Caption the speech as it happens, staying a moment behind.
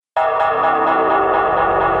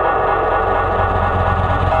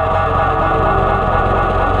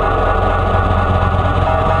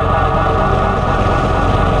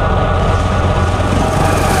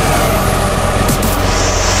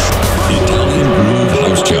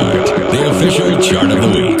Chart of the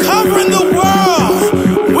week. Covering the world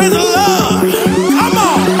with love. Come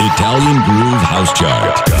on. Italian Groove House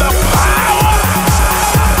Chart. The power.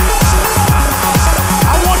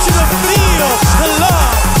 I want you to feel the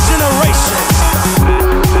love generation.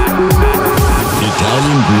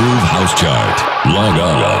 Italian Groove House Chart. Log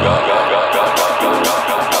on.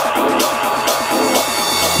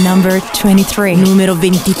 Number 23. Numero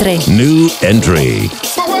 23. New entry.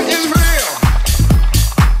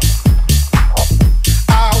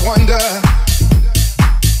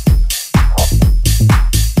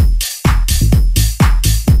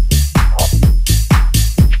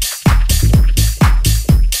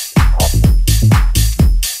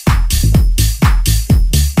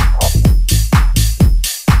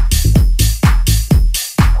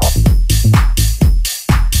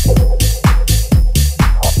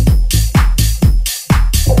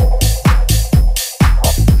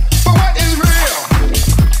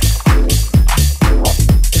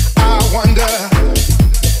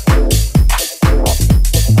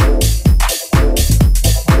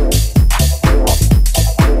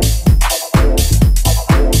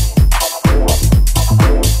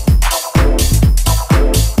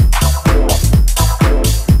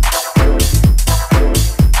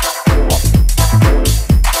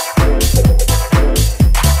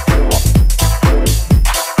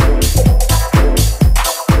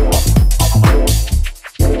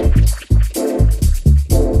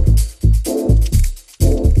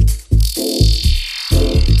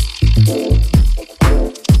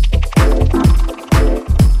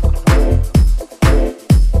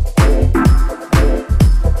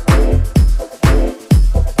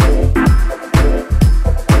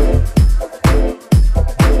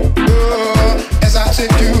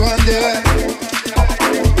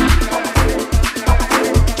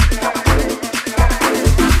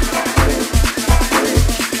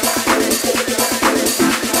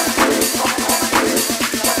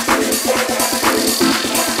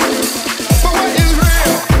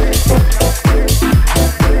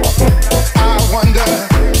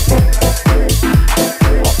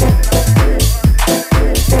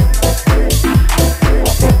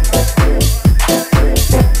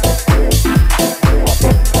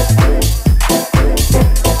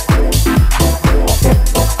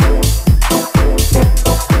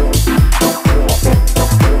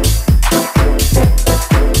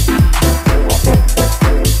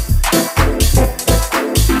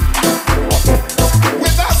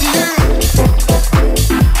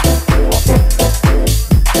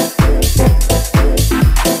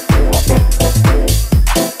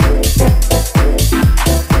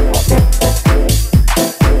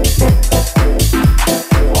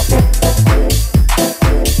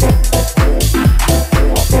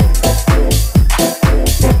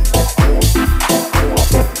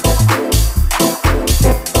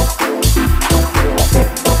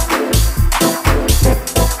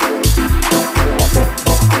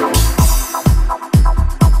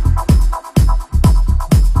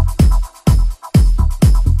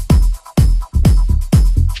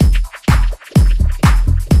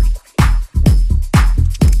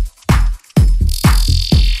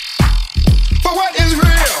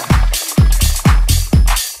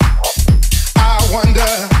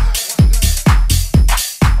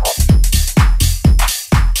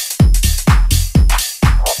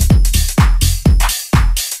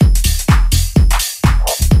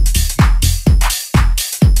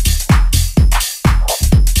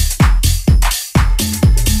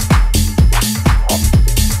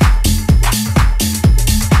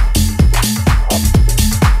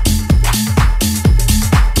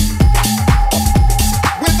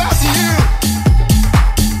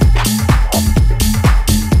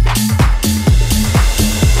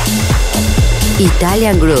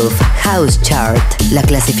 Italian Groove House Chart, la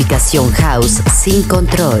clasificación house sin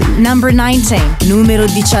control. Number 19, numero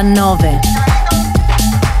 19.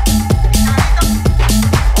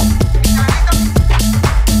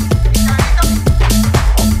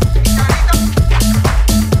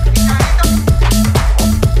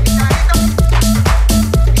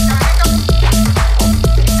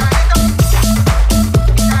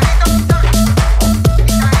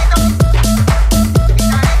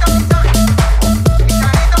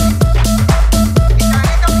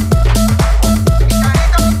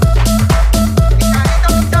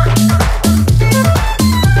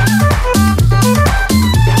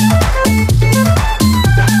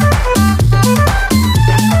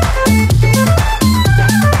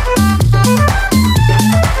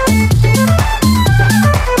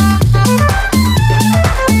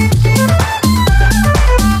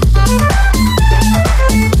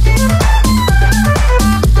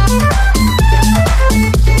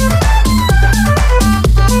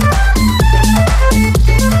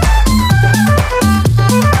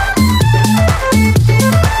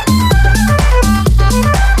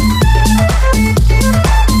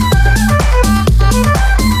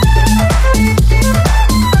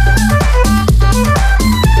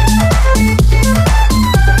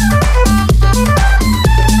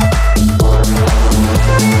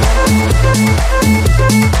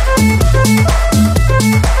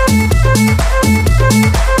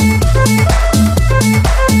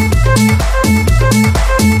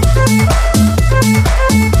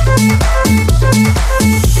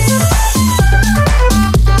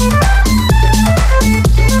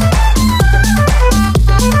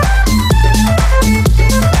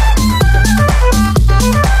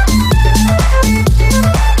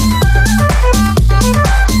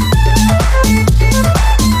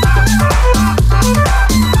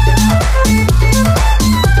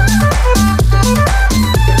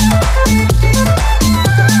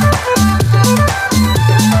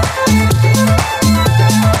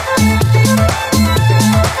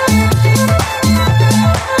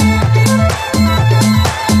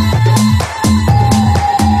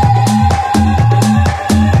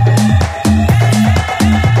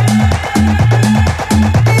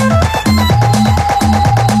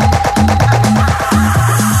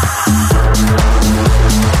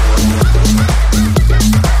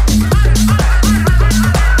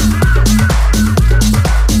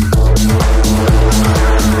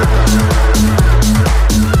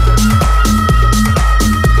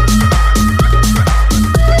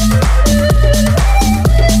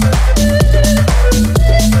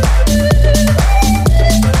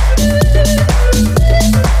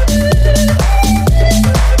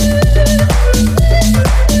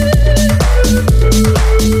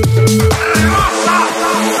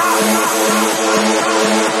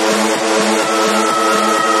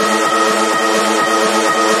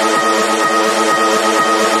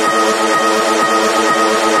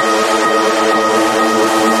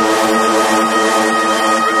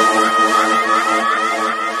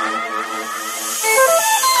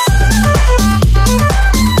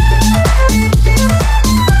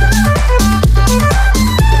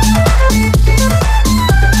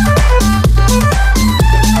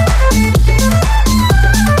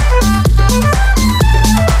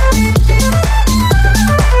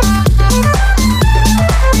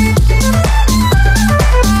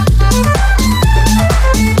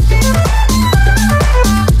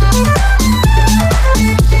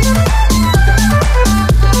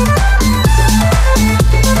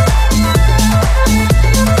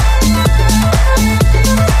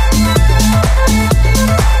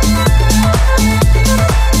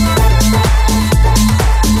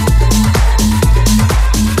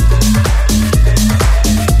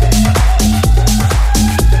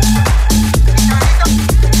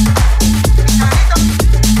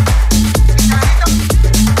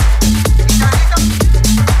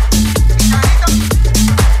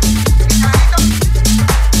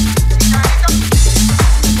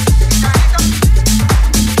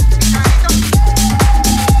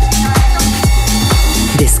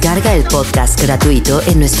 Descarga el podcast gratuito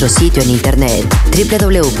en nuestro sitio en internet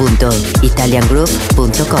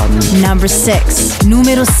www.italiangroove.com. Number 6.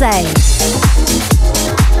 Numero 6.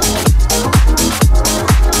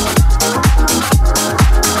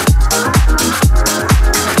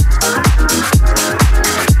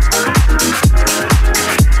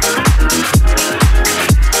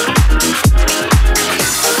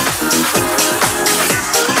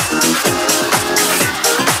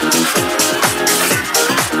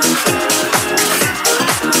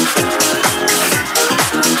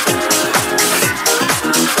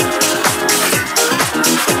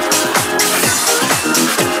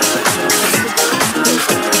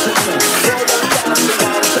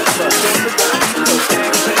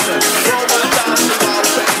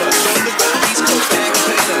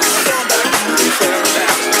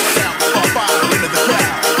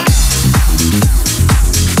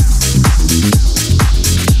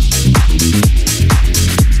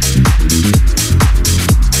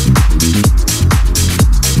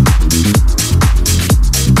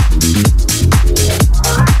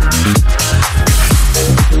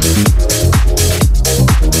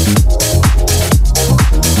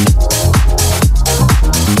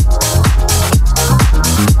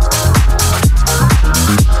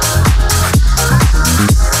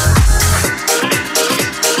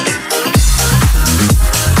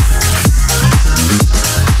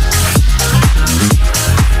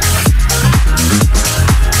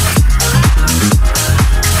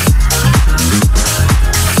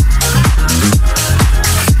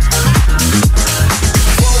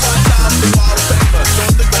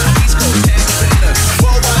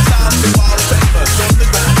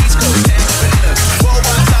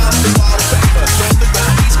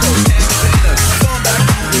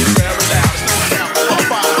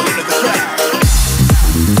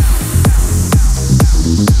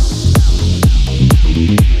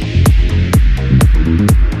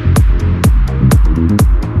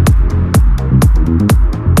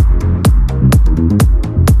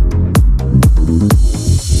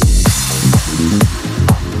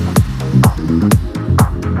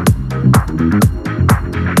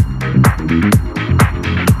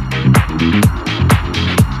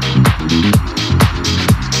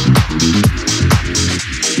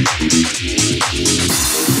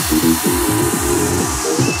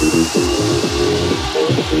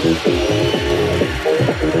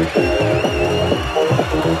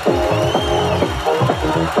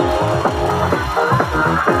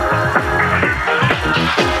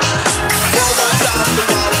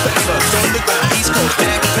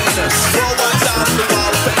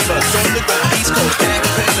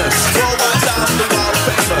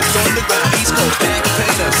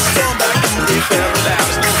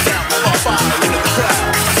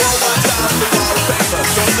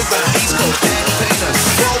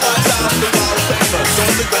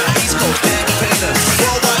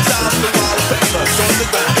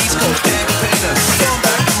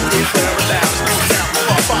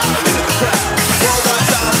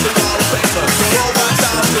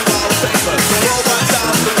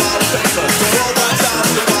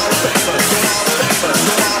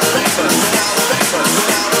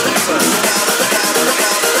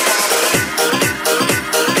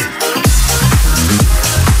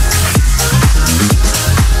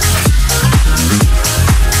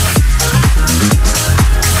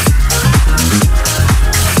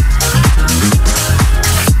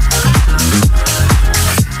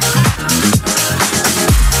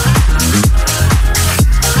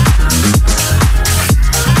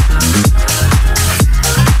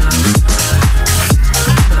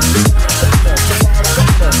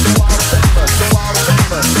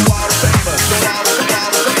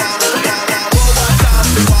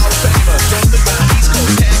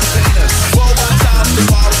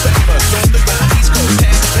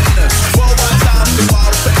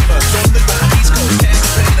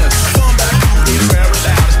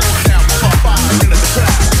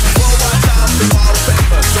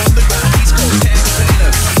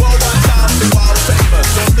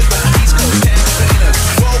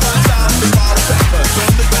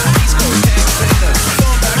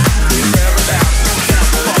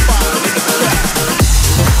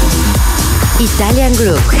 Italian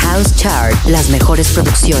Groove House Chart, las mejores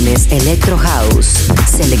producciones Electro House,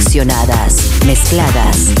 seleccionadas,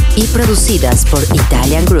 mezcladas y producidas por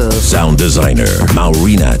Italian Groove. Sound designer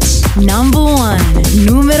Maurinat. Number 1,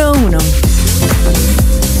 número 1.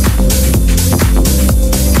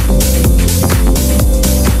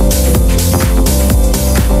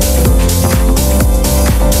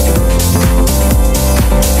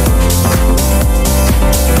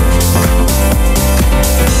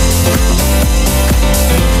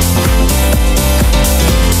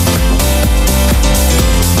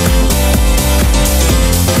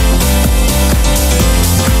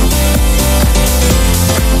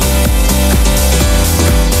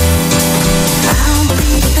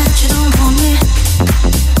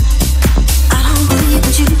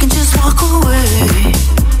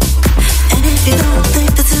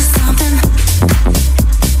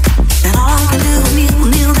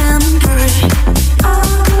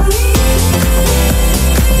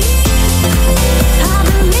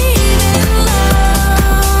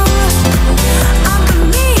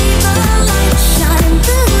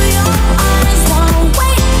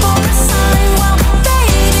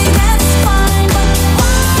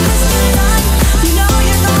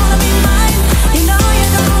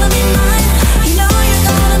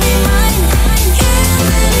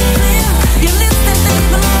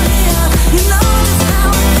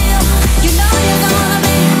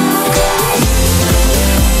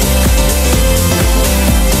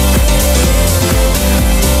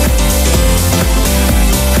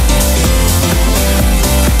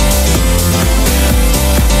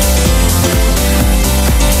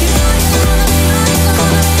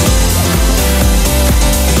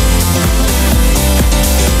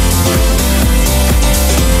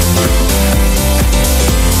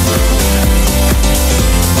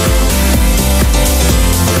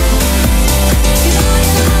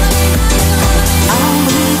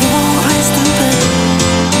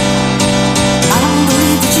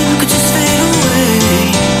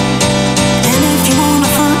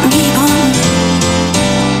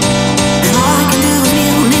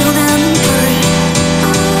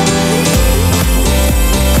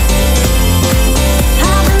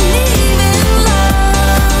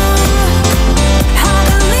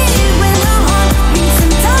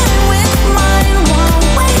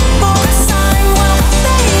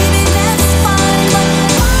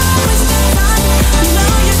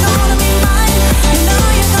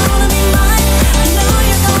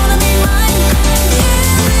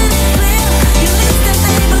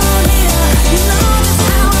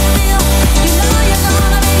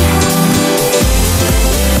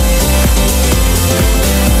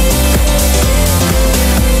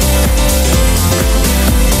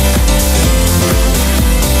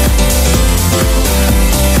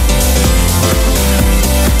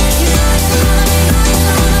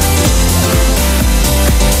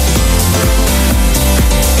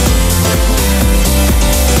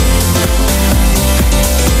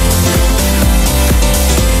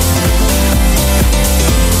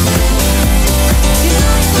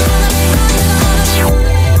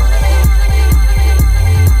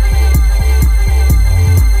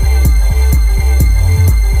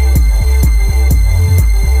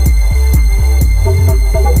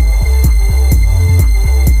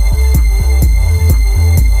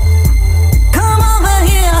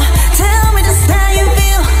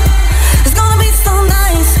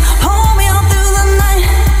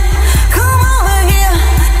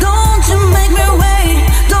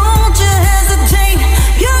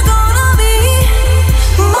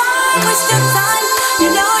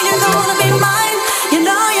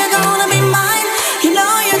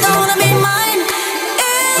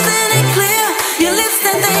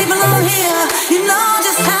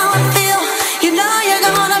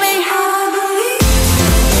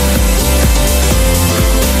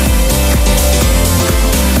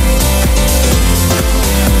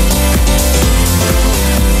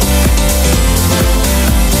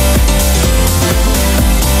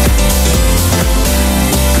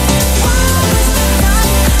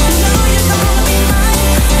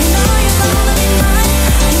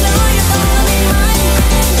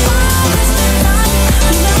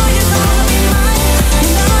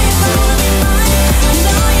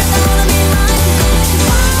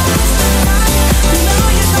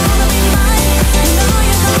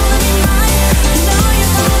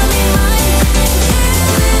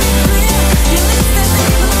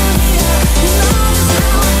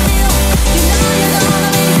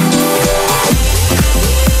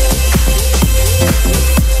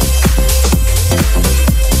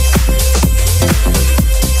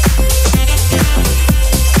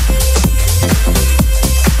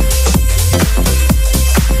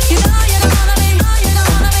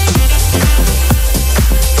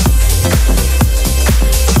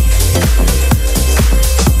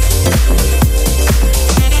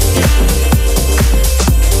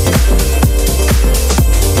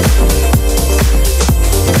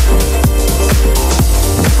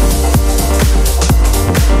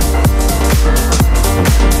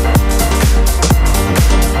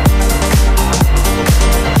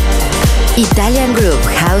 Italian Group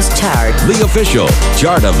House Chart. The official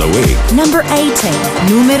chart of the week. Number 18,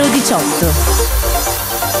 numero 18.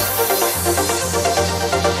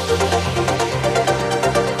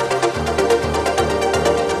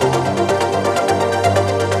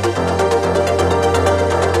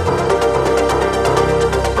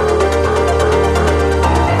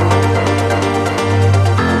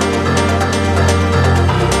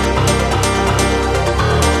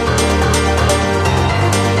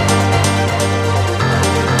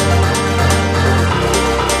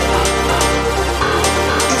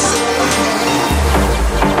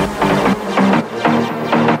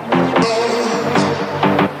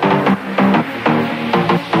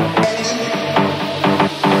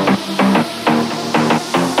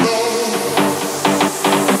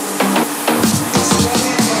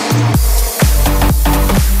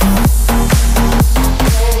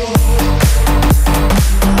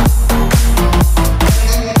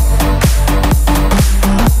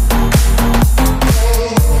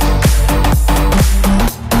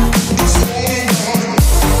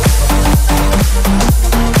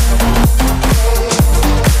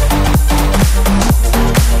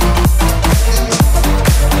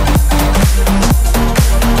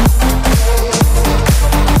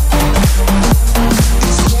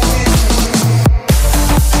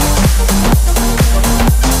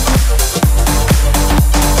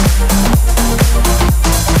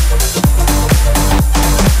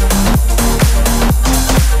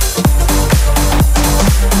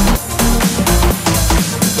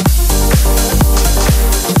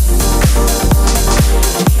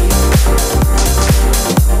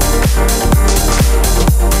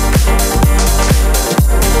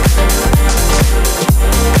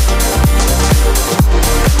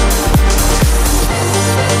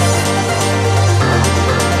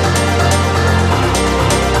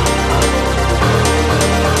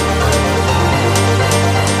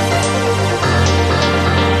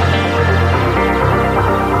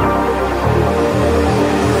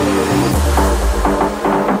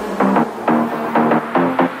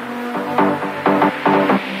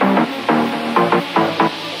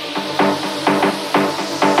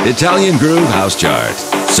 Italian Groove House Chart.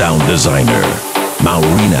 Sound designer,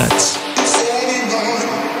 Maurinats.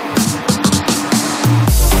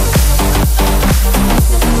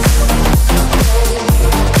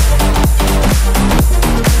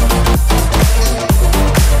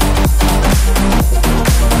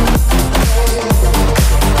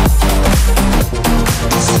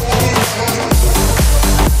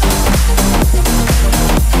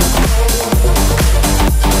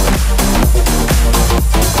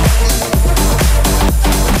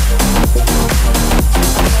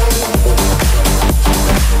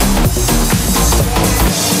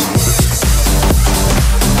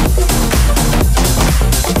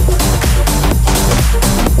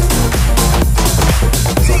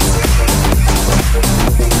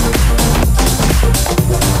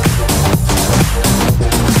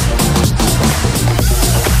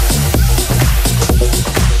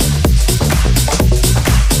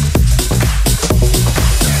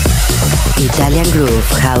 Italian Groove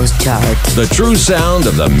House Chart. The true sound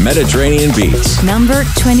of the Mediterranean beats. Number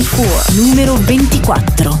 24, numero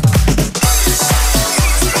 24.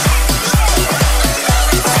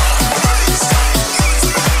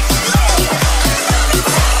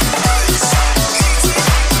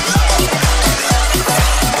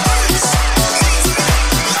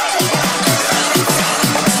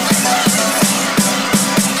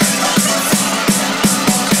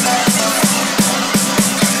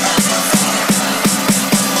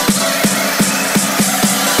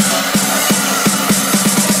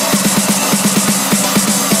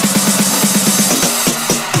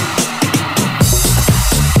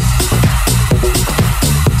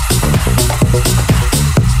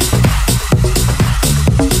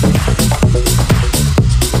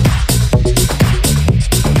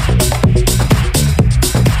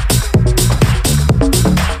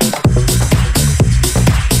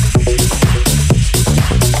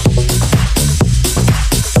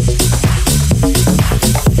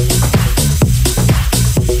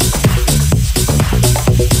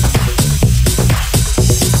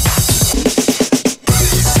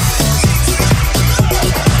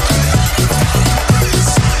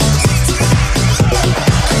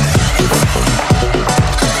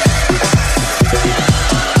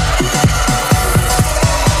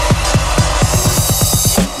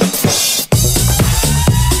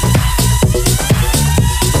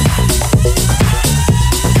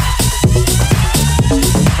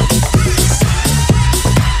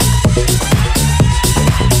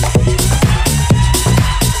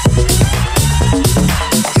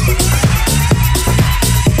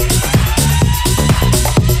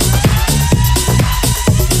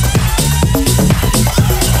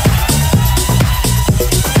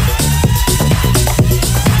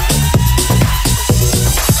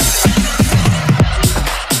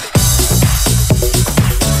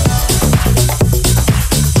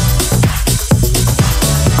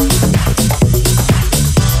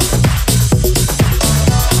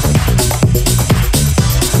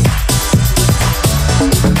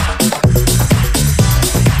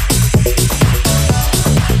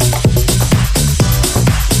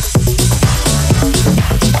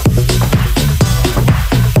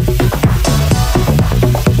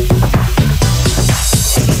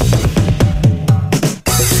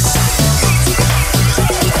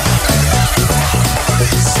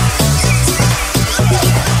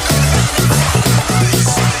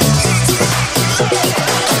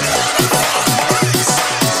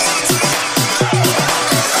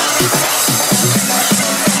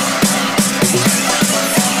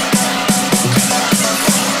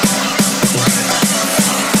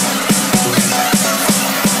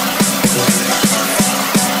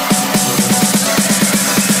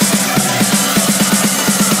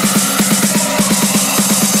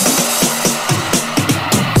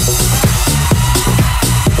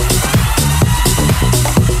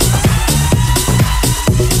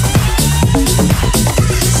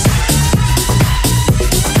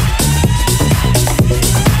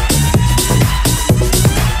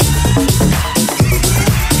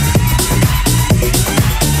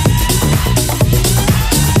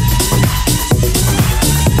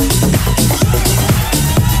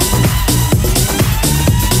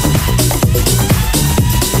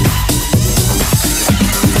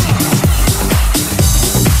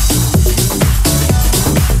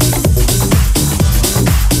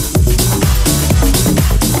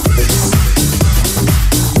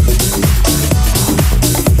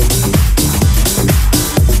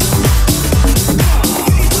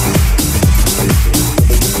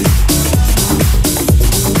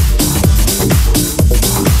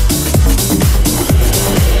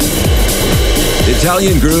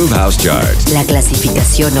 Italian Groove House Chart. La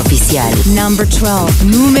clasificación oficial. Number 12,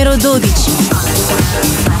 numero 12.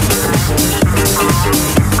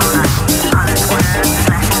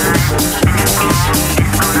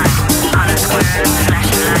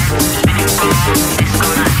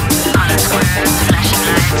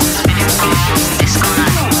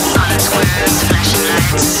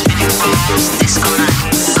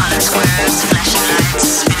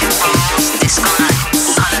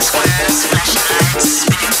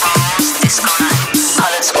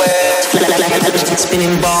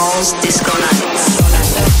 Spinning balls, disco nights.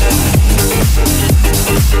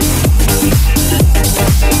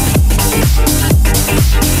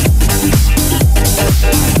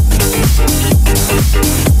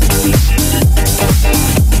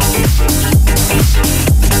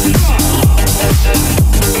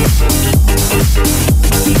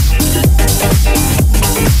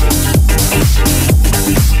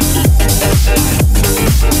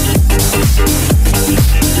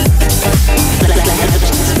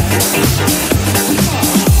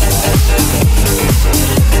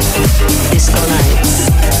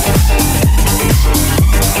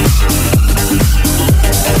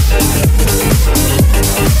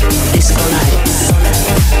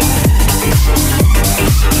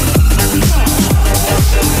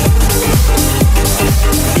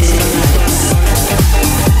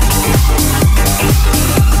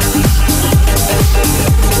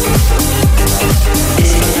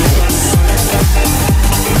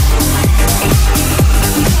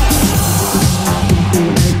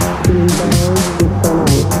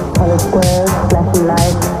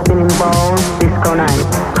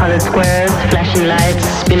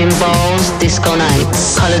 Disco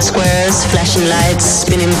nights, colored squares, flashing lights,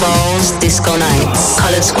 spinning balls, disco nights.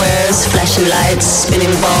 Colored squares, flashing lights,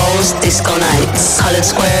 spinning balls, disco nights. Colored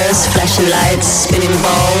squares, flashing lights, spinning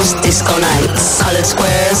balls, disco nights. Colored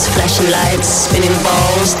squares, flashing lights, spinning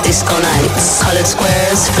balls, disco nights. Colored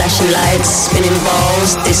squares, flashing lights, spinning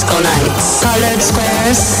balls, disco nights. Colored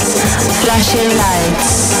squares, flashing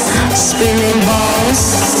lights, spinning balls,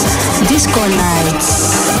 disco nights.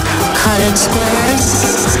 Colored squares,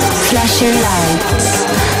 flashing lights,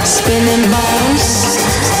 spinning balls,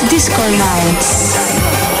 disco nights.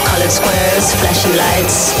 Colored squares, flashing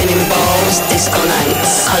lights, spinning balls, disco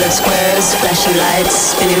nights. Colored squares, flashing lights,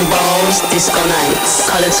 spinning balls, disco nights.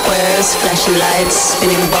 Colored squares, flashing lights,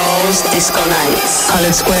 spinning balls, disco nights.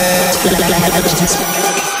 Colored squares,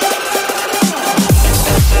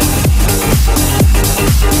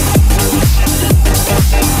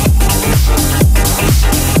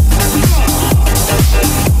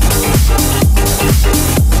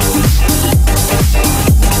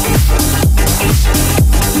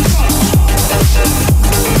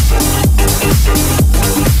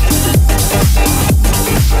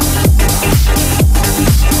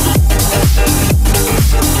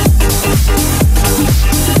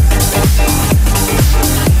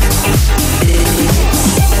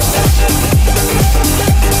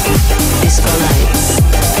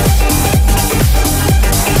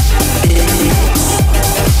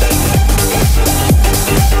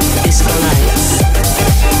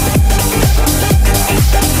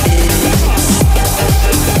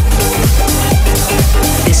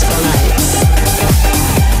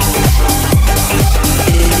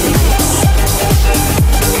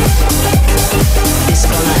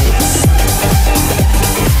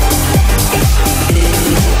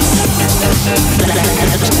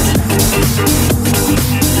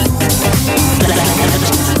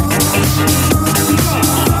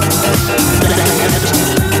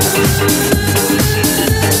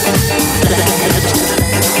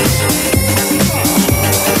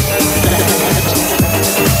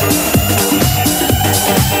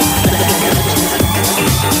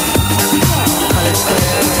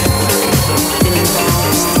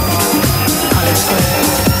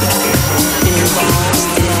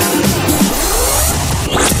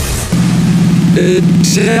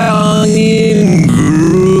 Italian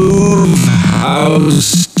Groove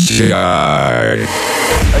House Chart.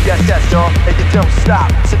 Yes, yes, y'all, and you don't stop.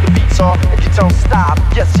 To the beat, y'all, and you don't stop.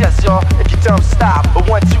 Yes, yes, y'all, and you don't stop.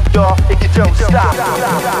 1, 2, y'all, and you don't stop.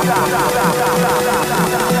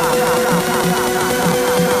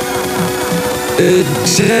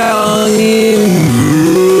 Italian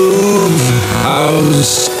Groove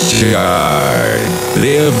House Chart,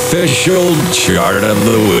 the official chart of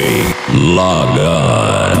the week. Log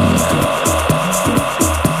on.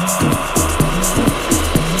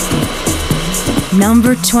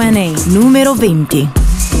 Number 20, numero 20.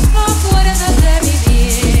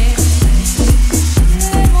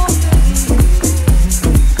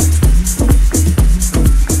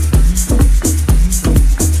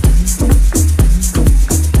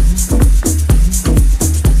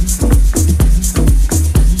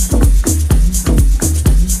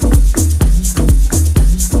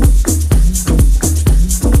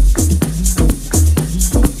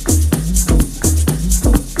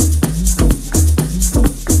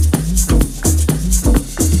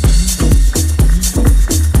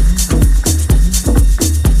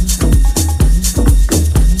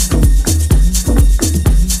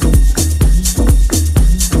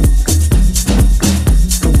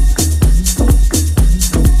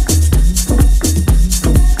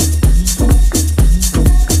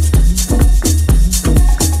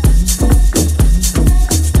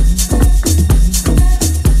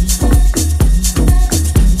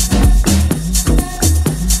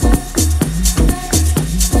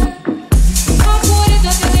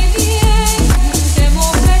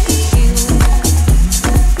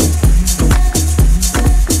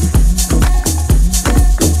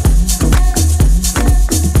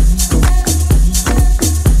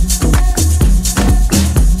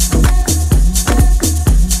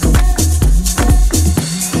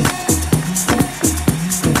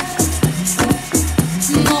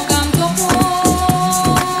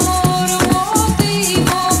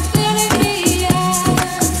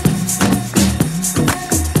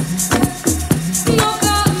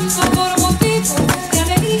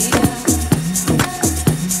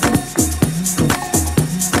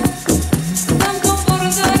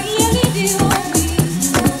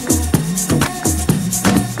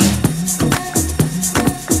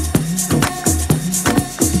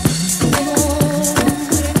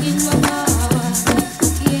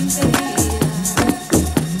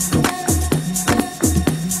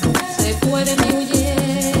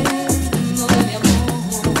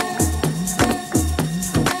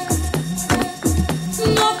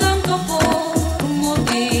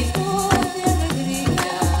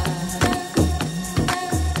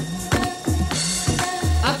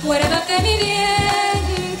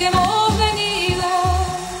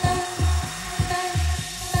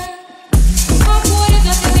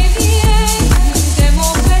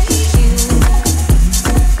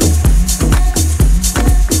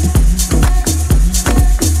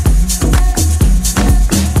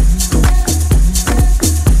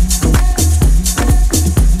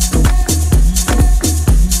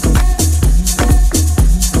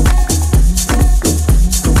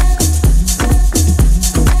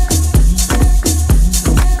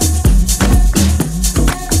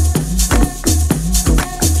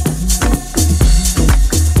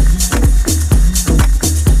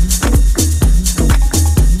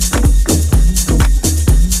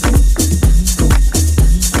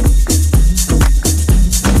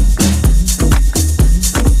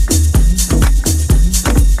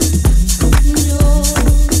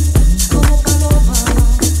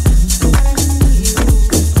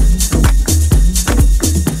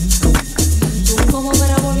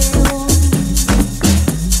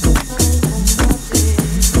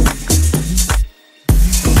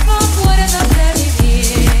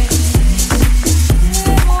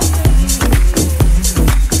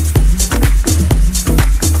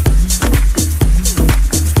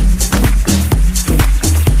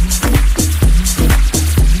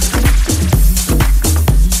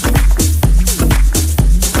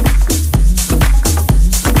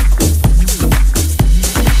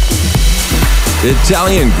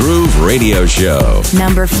 Italian Groove Radio Show.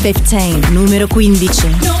 Number 15, numero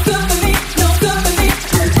 15.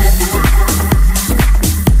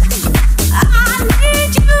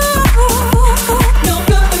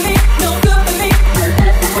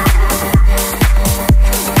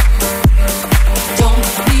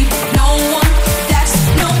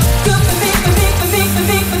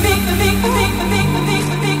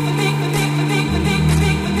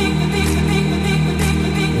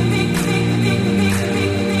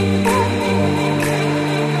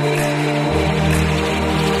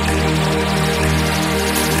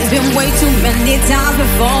 Many times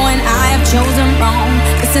before when I have chosen wrong,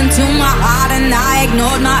 listened to my heart and I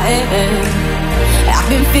ignored my head. I've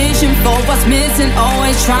been fishing for what's missing,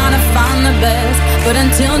 always trying to find the best, but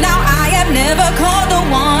until now I have never called the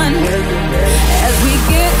one. As we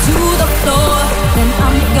get to the floor, then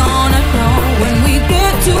I'm gonna know. When we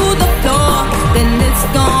get to the floor, then it's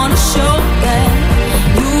gonna show that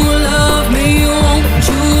you love me, won't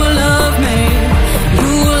you love me,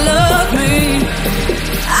 you love me.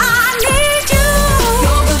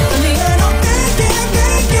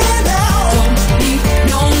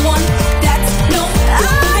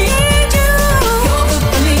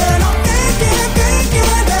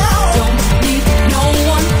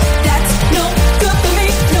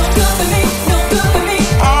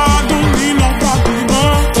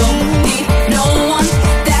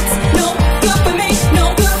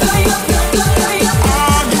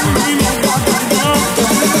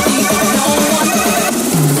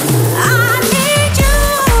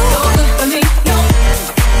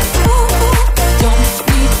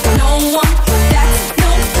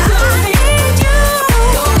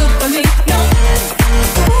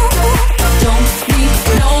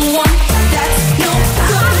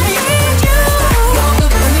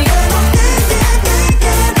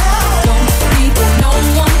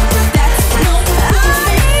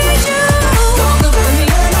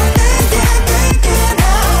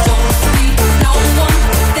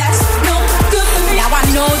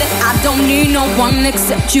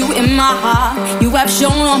 Except you in my heart. You have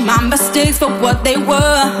shown all my mistakes for what they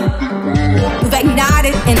were. You've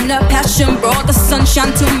ignited in the passion, brought the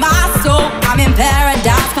sunshine to my soul. I'm in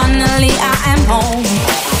paradise, finally I am home.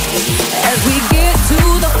 As we get to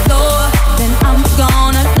the floor, then I'm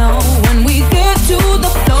gonna know. When we get to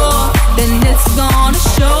the floor, then it's gonna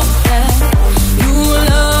show that you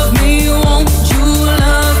love me, won't you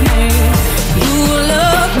love me, you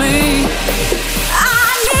love me.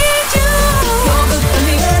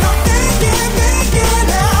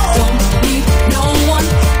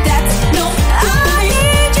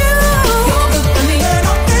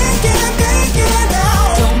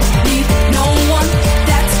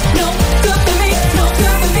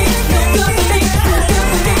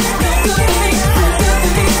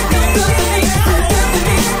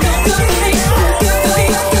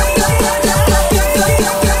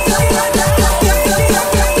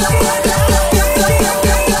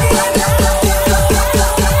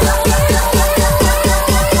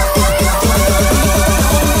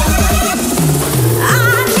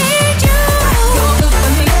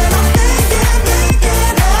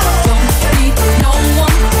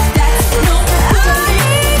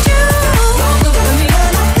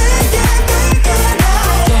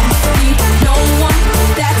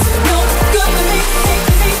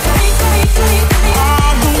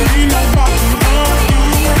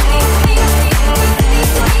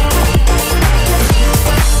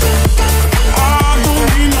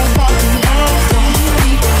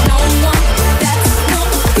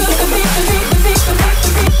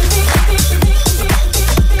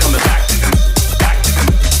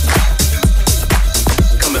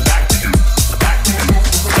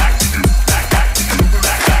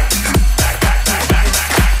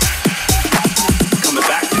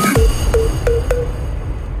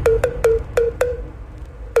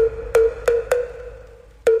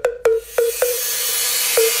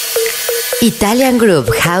 Italian Groove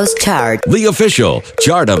House Chart. The official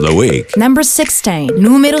chart of the week. Number 16,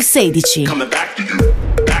 numero 16. Coming back to you,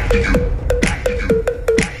 back to you, back to you.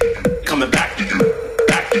 Coming back to you,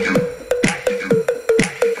 back to you, back to you.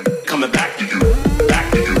 Coming back to you,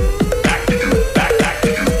 back to you, back to you, back to you, back to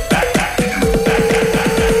you, back to you.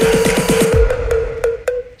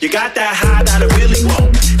 You got that high that I really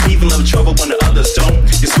want. Even love trouble when the others don't.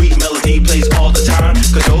 Your sweet melody plays all the time,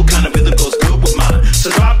 cause your kind of rhythm goes good with mine. So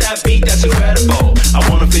drop that beat, that's incredible. I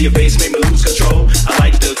wanna feel your bass, make me lose control. I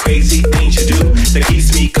like the crazy things you do that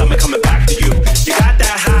keeps me coming back to you. You got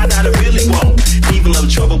that high that I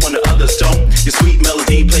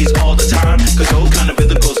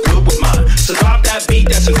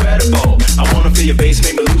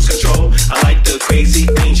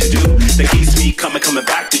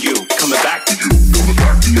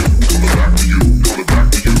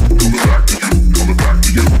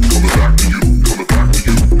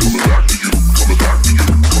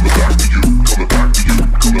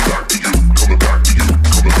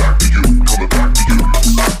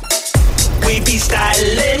be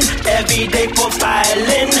styling, every day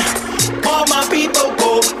profiling. All my people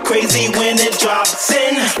go crazy when it drops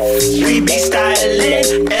in. We be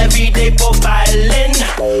styling, every day profiling.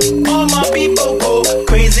 All my people go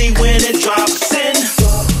crazy when it drops in.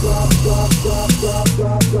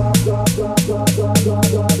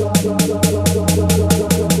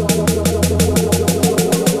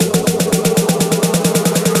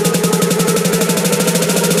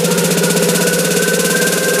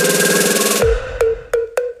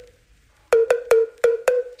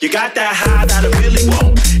 You got that high that I really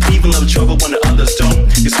want. Even love trouble when the others don't.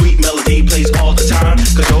 Your sweet melody plays all the time,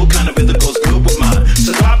 cause your kind of rhythm goes good with mine.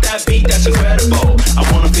 So drop that beat, that's incredible. I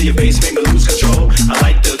wanna feel your bass, make me lose control. I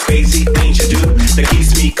like the crazy things you do that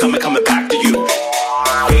keeps me coming back to you.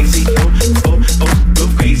 Crazy, oh, oh, oh, oh,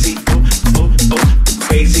 crazy, oh, oh, oh,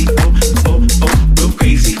 crazy, oh, oh, oh, oh,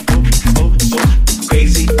 crazy, oh, oh, oh,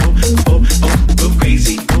 crazy, oh, oh, oh, oh,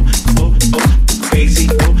 crazy, oh, oh, oh, crazy,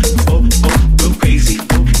 oh, oh, oh, crazy.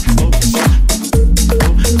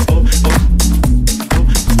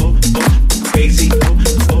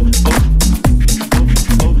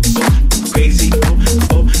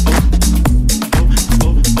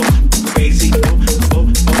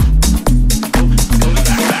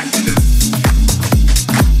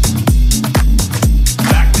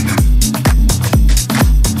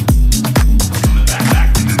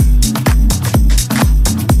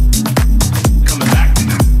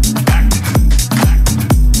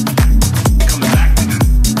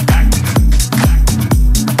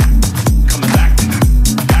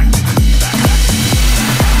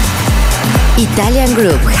 Italian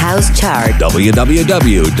Groove House Chart.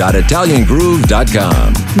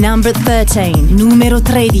 www.italiangroove.com. Number 13, numero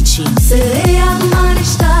 13. Sereia do mar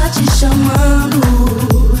está te chamando.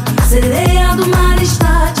 Sereia do mar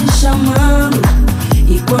está te chamando.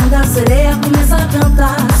 E quando a sereia começa a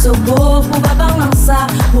cantar, seu corpo vai balançar,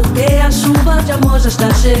 porque a chuva de amor já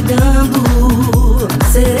está chegando.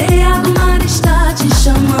 Sereia do mar está te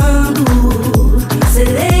chamando.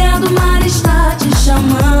 Sereia do mar está te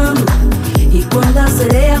chamando. E quando a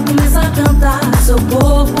sereia começa a cantar, seu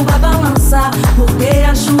corpo vai balançar, porque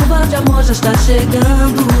a chuva de amor já está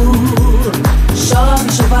chegando.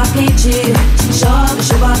 Chove, chuva quente, chove,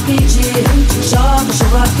 chuva quente, chove,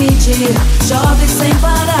 chuva quente, chove sem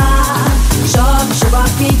parar. Chove, chuva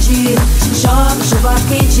quente, chove, chuva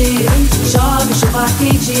quente, chove, chuva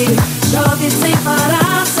quente, chove sem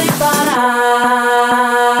parar, sem parar.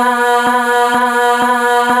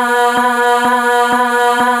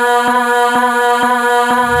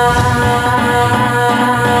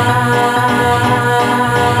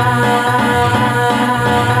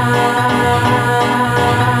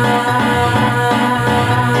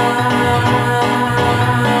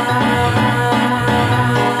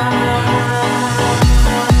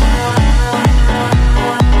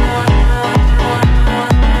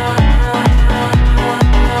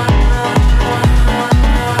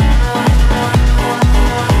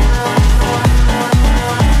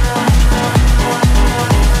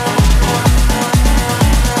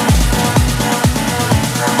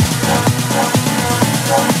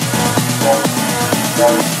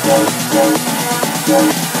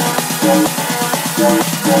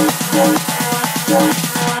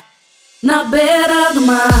 Na beira do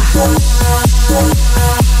mar.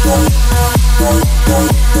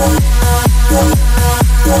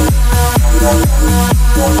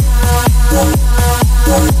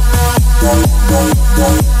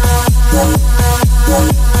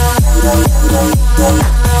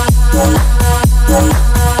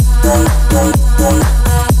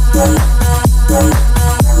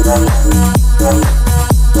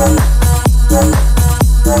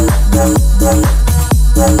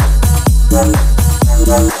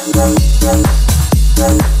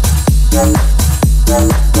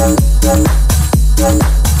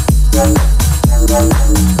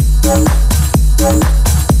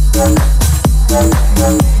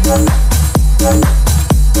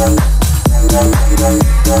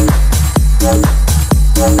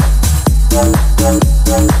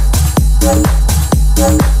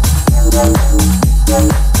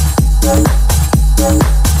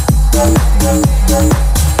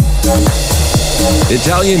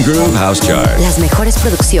 Italian Groove House Chart. Las mejores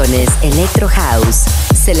producciones Electro House,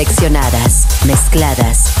 seleccionadas,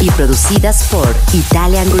 mezcladas y producidas por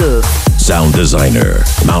Italian Groove. Sound designer,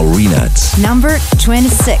 Maurinat. Number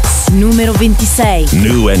 26, numero 26.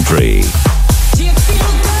 New entry.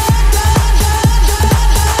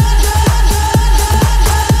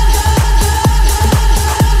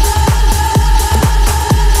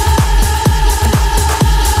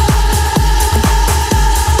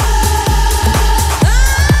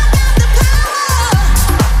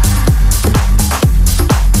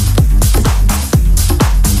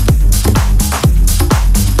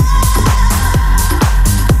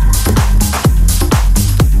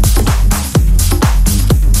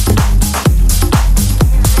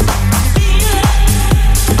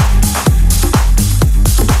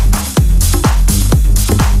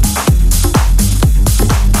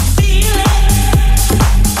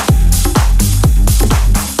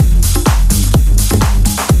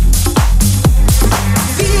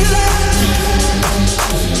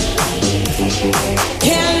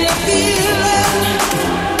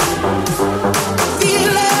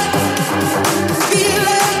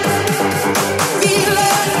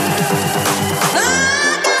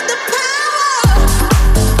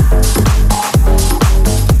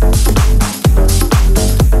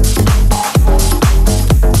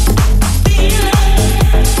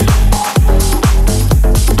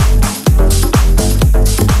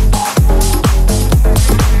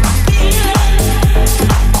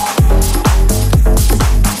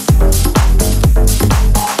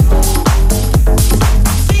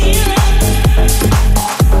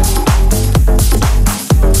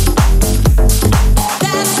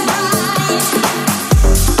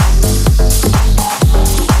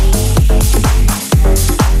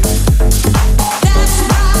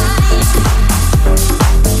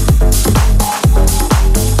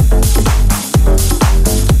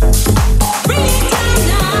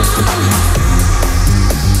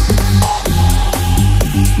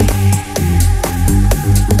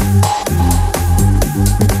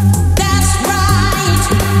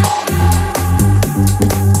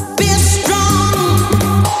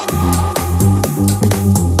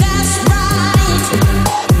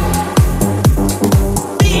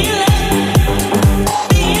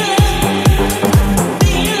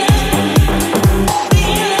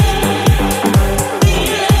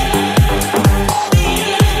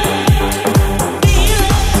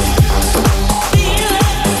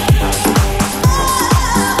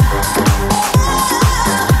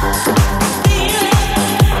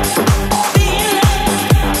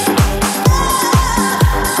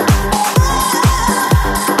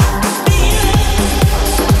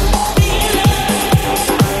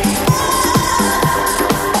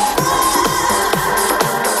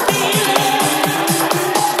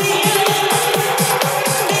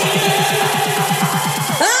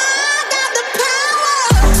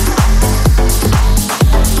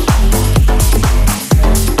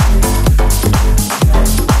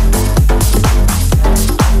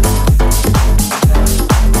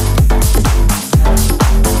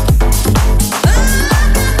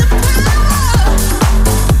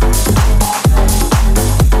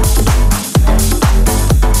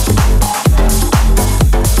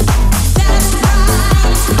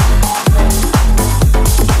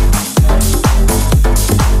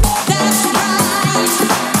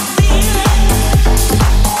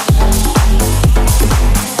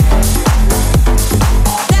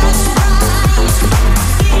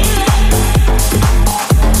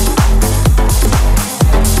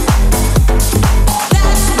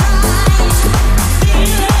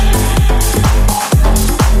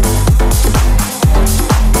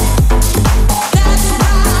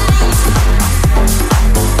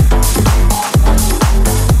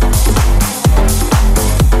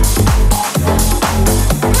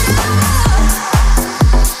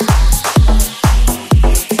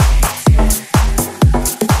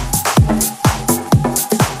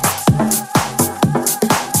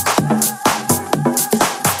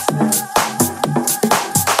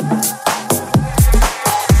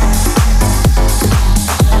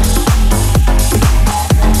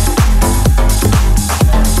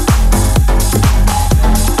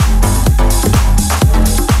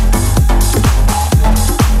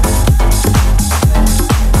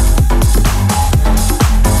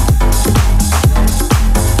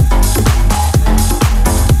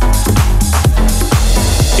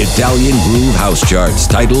 Italian Groove House Charts,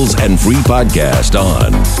 titles, and free podcast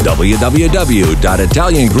on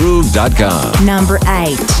www.italiangroove.com. Number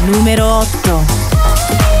 8, numero 8.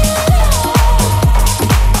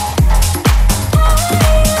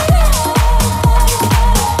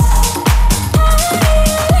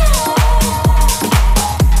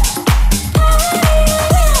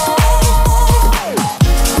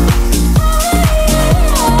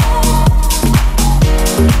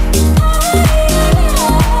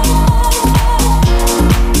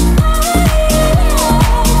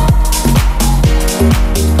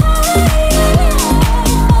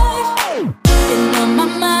 In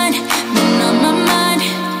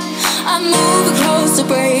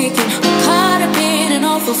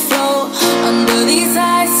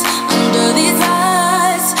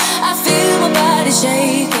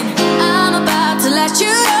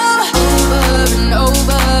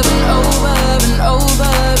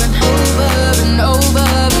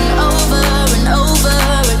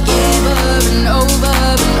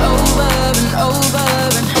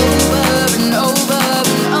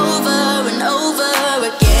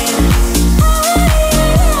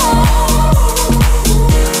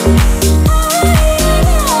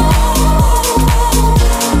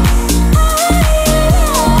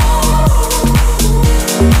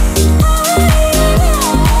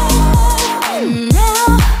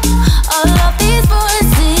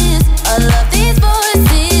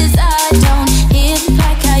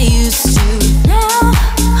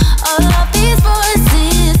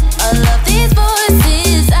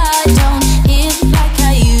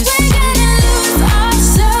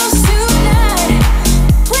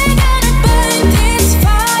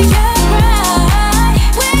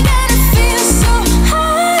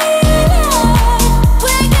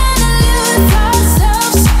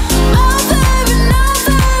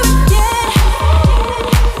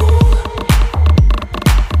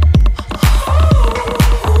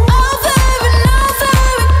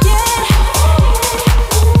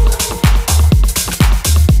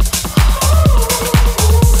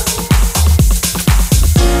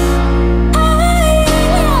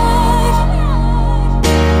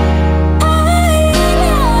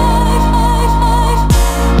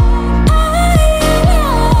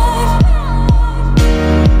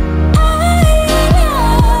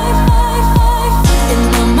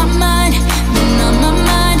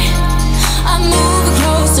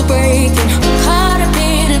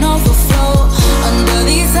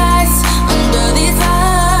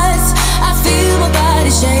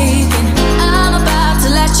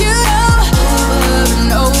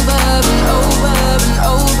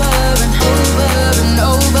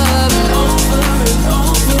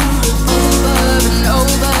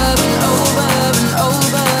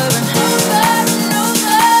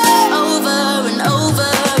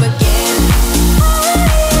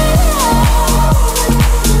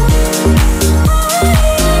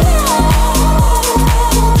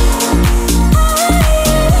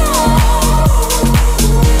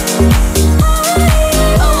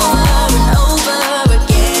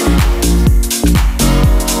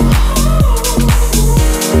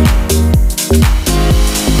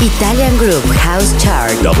Italian Groove House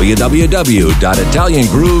Chart.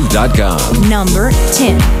 www.italiangroove.com. Number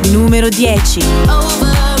 10. Numero 10. Over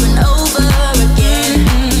and over again.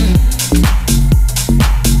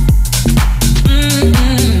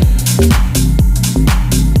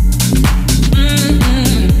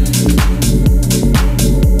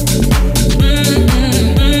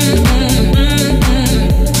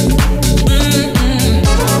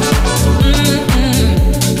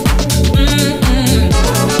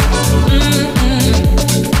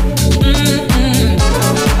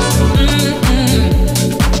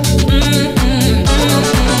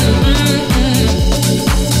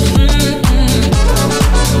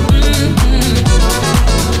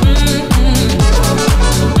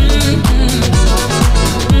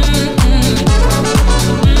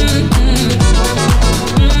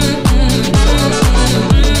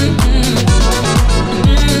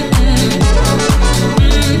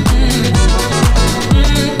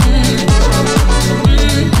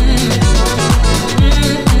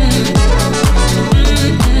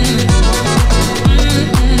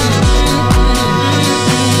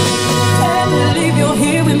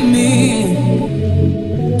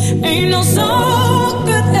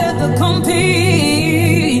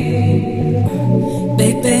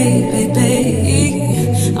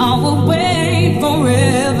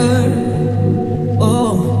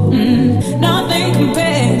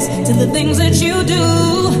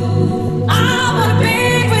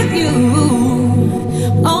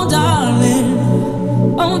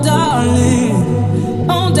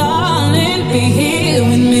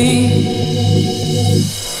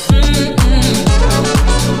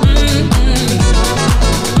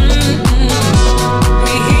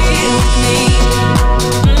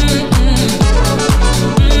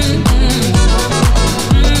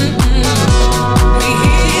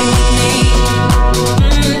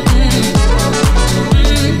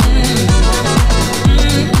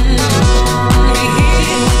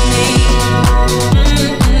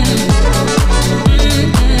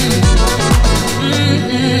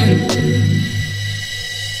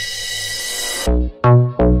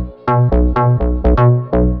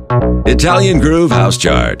 Italian Groove House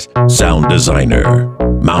Chart. Sound designer,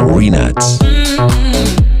 Maurinats.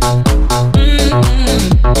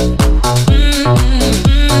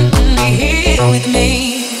 Be here with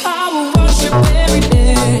me. I will worship every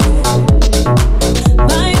day.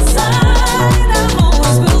 By your side, I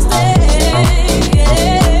always will stay.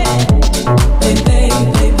 Baby,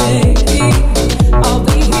 baby, I'll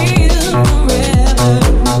be here forever.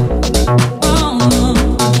 Oh,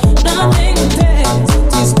 nothing compares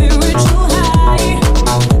to spiritual high.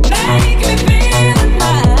 Make me feel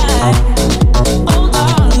alive. Oh,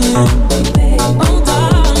 darling, oh,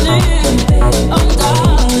 darling, oh,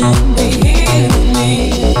 darling, be here with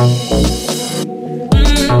me.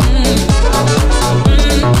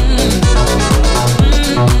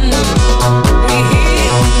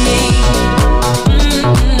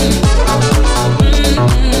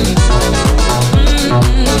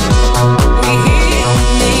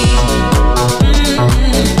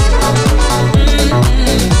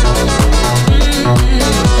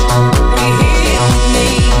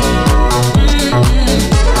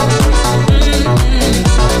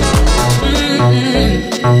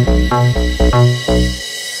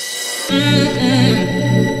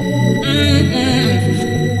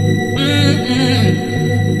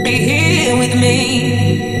 Be here with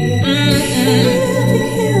me. Be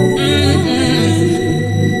here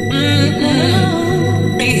with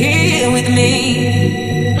Be here with me.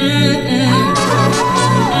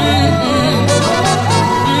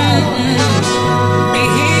 Be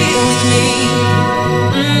here with me.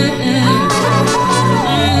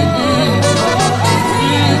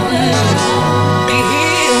 Be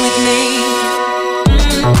here with me.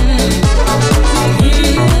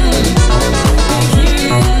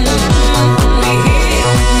 Be here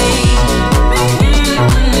with me.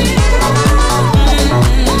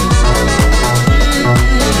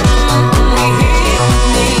 Be here.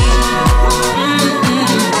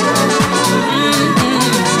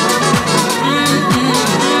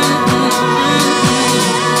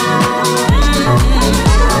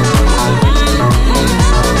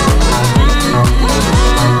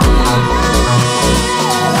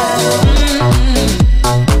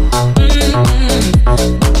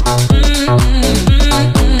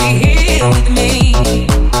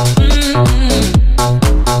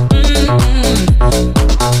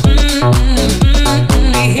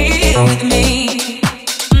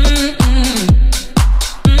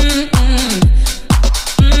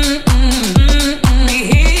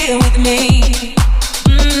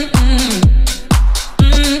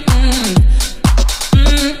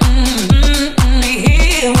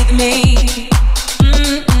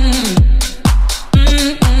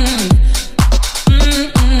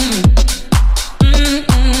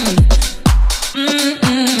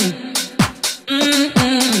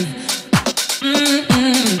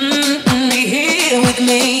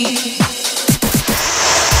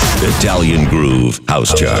 Italian Groove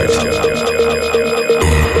House Chart.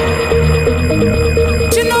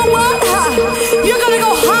 You know what? You're gonna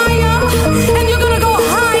go higher, and you're gonna go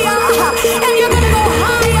higher, and you're gonna go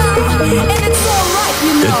higher, and it's alright,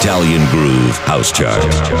 you know. Italian Groove House Chart. You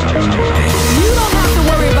don't have to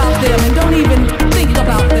worry about them, and don't even think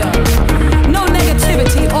about them. No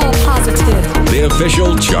negativity, all positive. The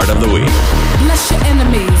official chart of the week. Bless your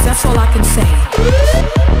enemies, that's all I can say.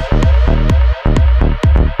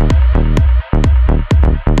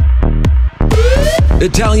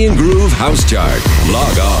 Italian Groove House Chart.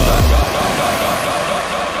 Log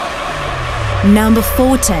on. Number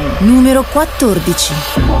 14, numero 14.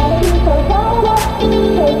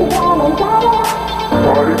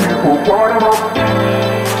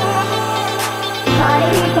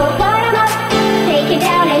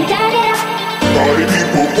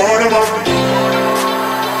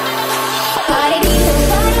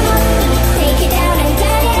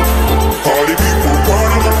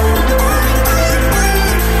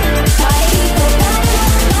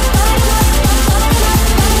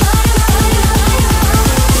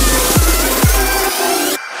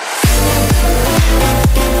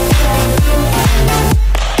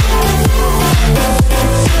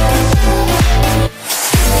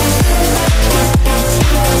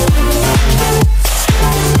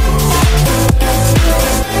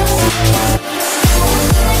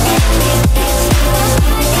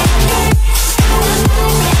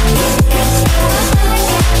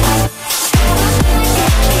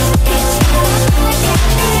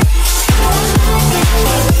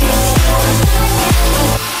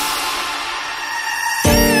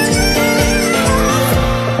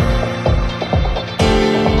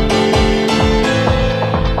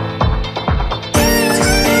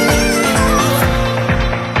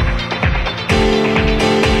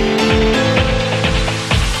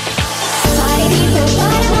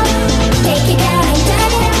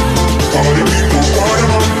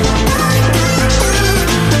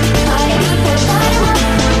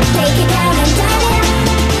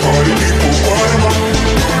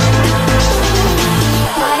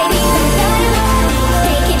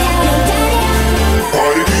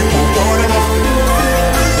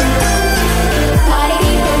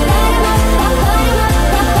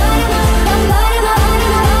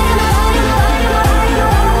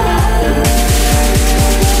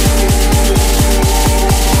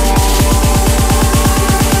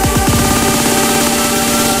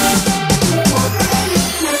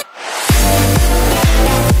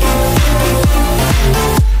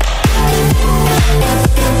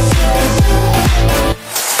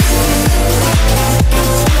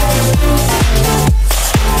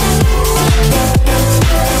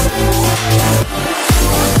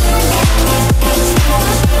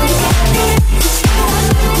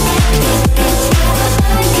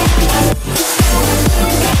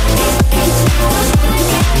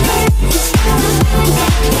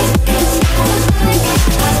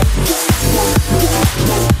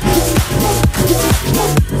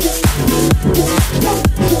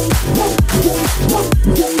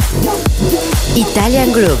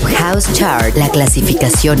 Italian Groove House Chart, la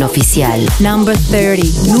clasificación oficial. Number 30,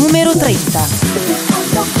 numero 30.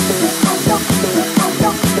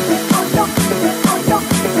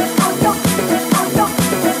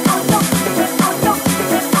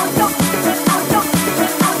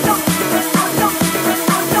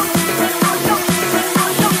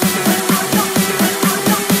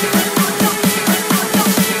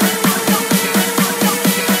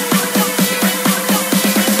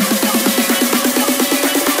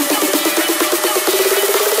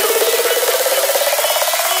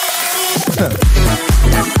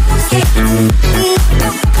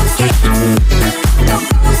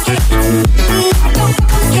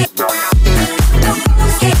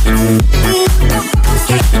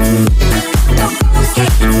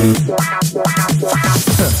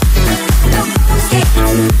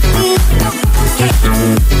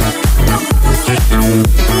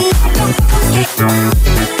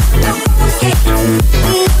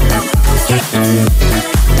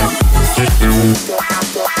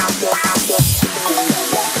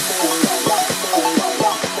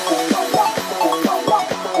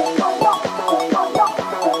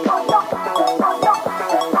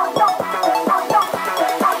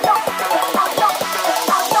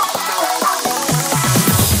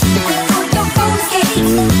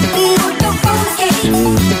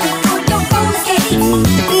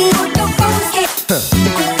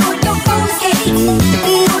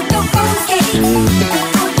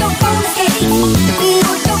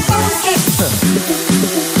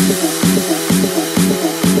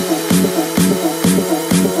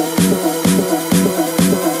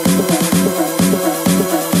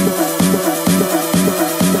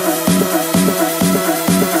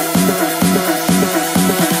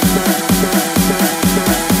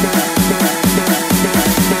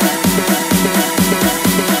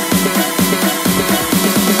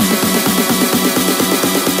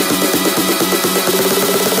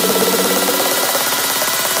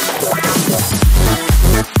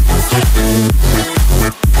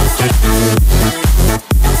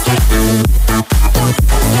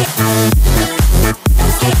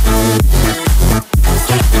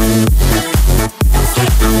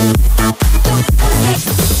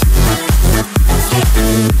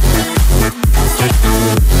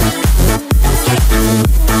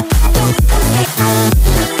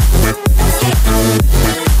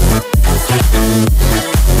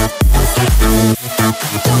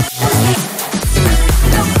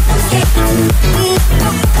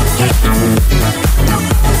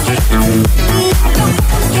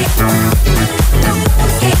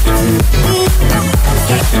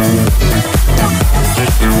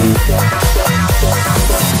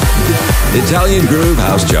 Italian Groove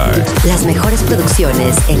House Chart. Las mejores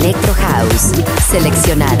producciones Electro House,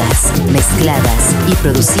 seleccionadas, mezcladas y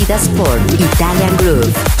producidas por Italian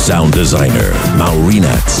Groove. Sound designer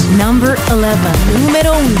Maurinats. Number 11.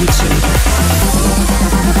 Numero 11.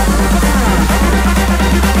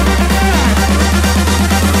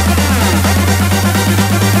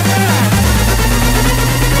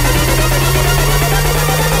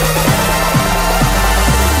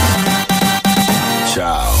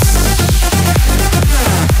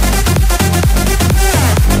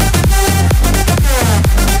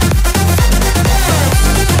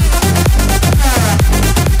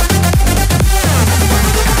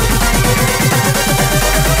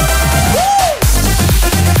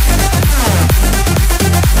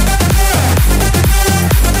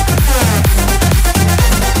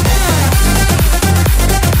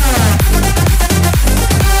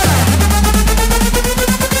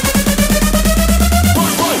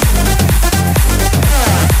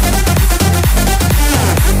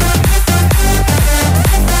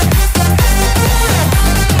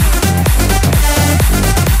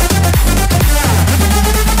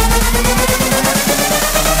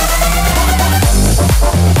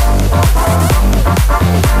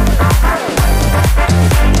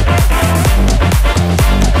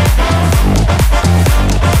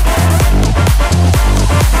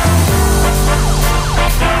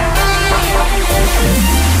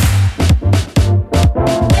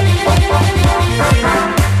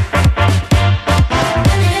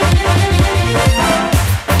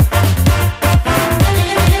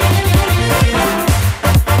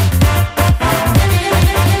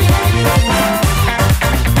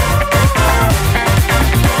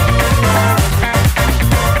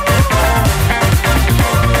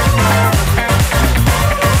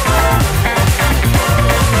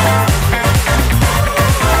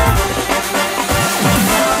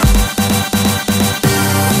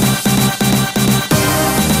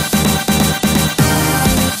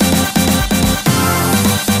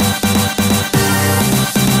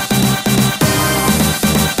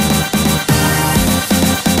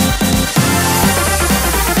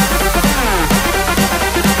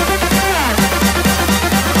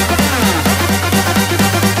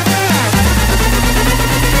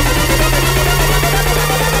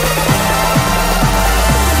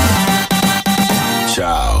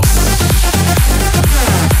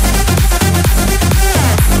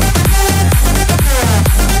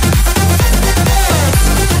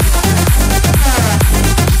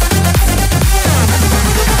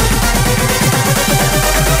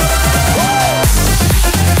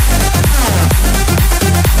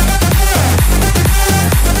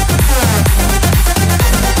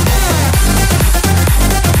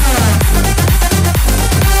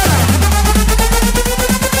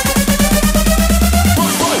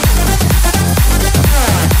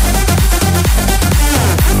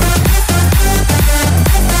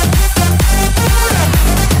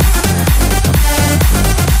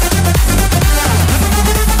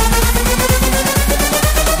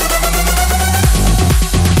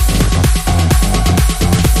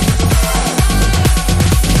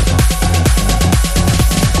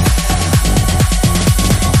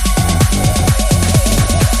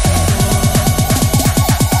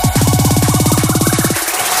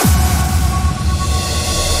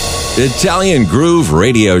 Italian Groove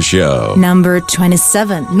Radio Show. Number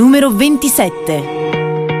 27. Numero 27.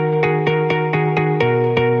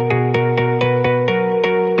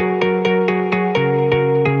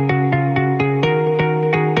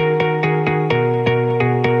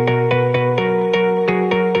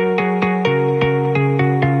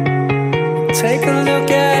 Take a look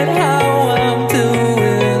at how I'm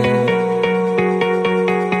doing.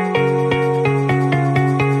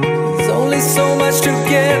 There's only so much to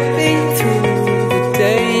get me through the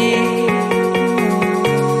day.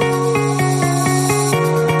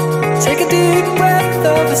 Take a deep breath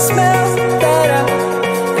of the smell that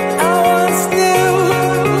I once knew.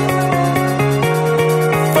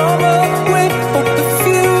 From a whiff of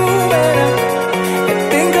perfume, and I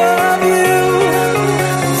think of you.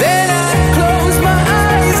 Then I close my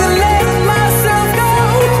eyes and let myself go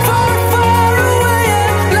far, far away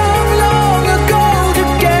and long, long ago.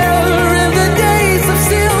 Together in the days of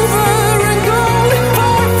silver and gold.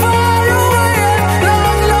 Far, far away and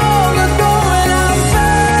long, long ago. And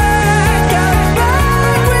I'm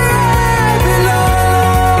back where I belong.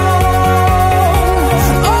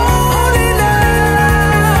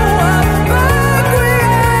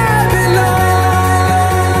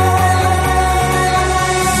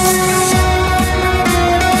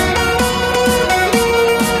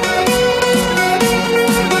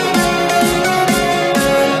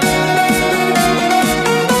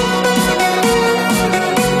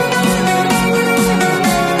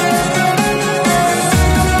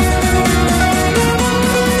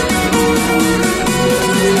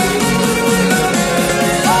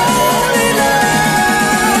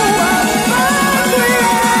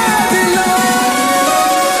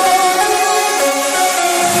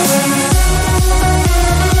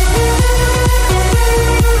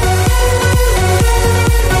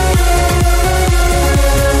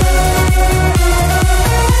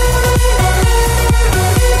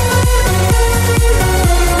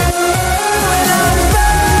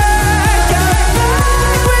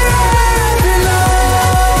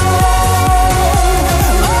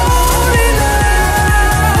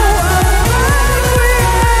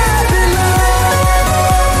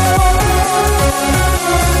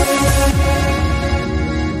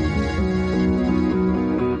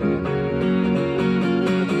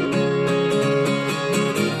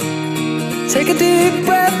 Take a deep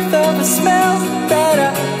breath of a smell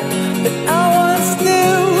that I once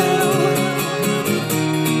knew.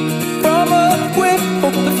 From a whiff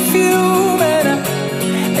of perfume, and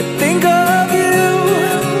I think of you.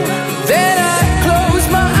 Then I close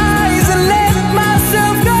my eyes and let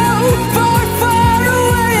myself go far, far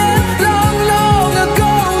away and long, long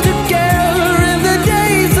ago. Together in the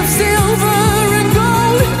days of silver and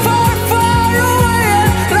gold. Far, far away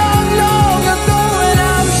and long, long ago. And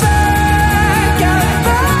I'm back, I'm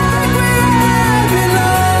back where I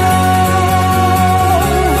belong.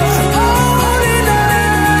 Only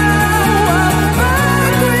now I'm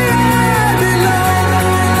back where I belong.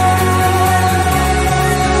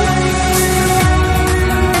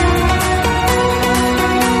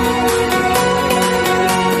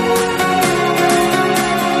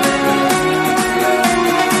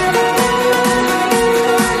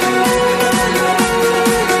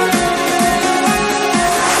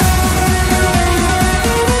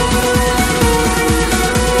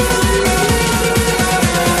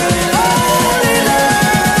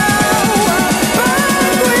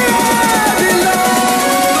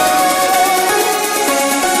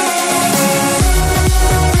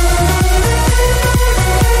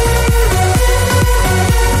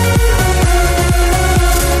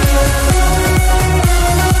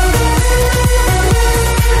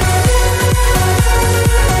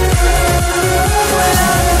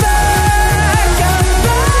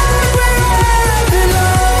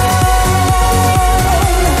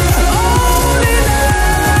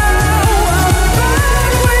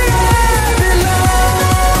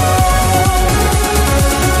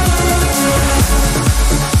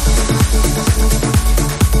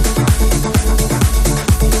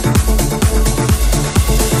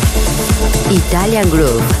 Italian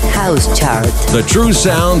Groove House Chart. The true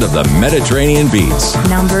sound of the Mediterranean beats.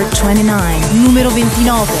 Number 29. Numero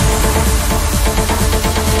 29.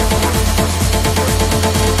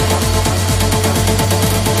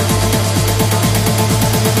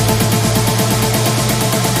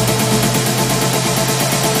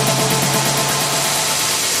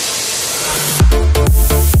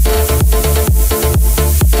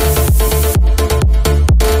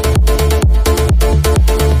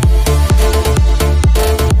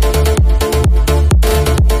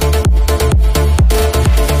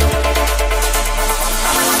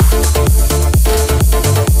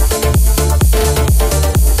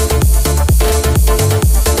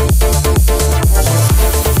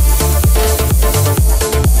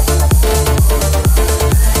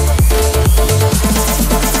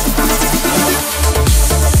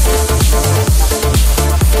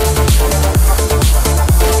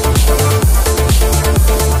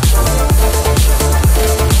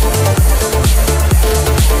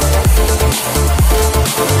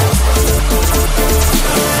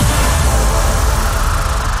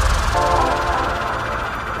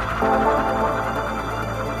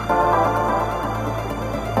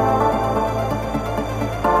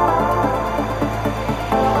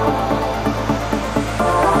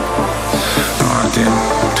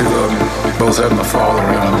 Both of them, my father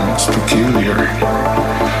in them. It's peculiar.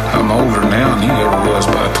 I'm older now than he ever was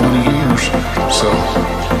by 20 years. So,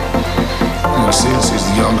 in a sense, he's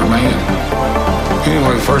the younger man.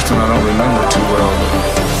 Anyway, the first one I don't remember too well,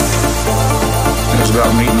 but it was about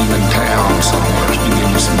meeting him in town somewhere to give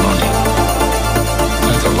me some money. I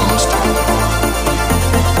think I lost it.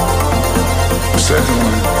 The second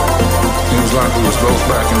one, it was like we was both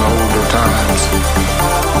back in the older times.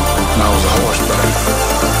 And I was a horseback,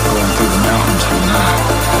 going through the mountains at night,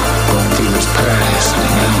 going through this pass in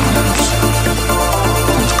the mountains.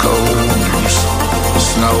 It was cold, and there was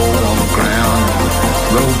snow on the ground.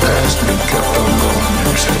 The road past me, kept on going.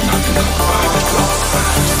 Never said nothing to nobody, just walked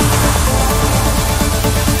past.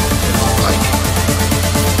 Like it.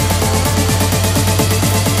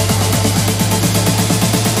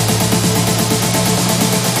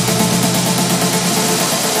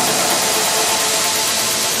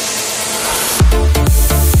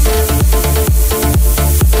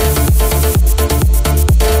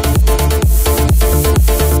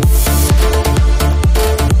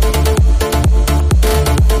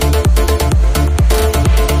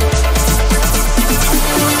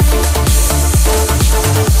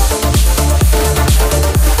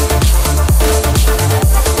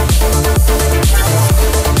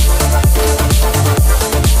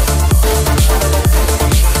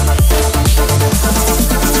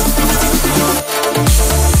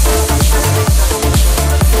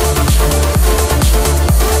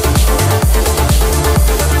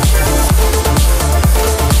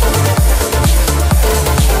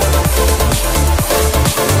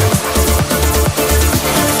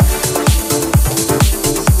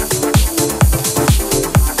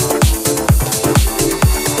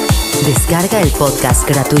 Descarga el podcast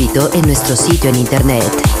gratuito en nuestro sitio en internet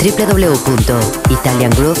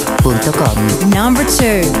www.italiangroove.com. Number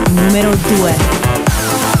 2, numero 2.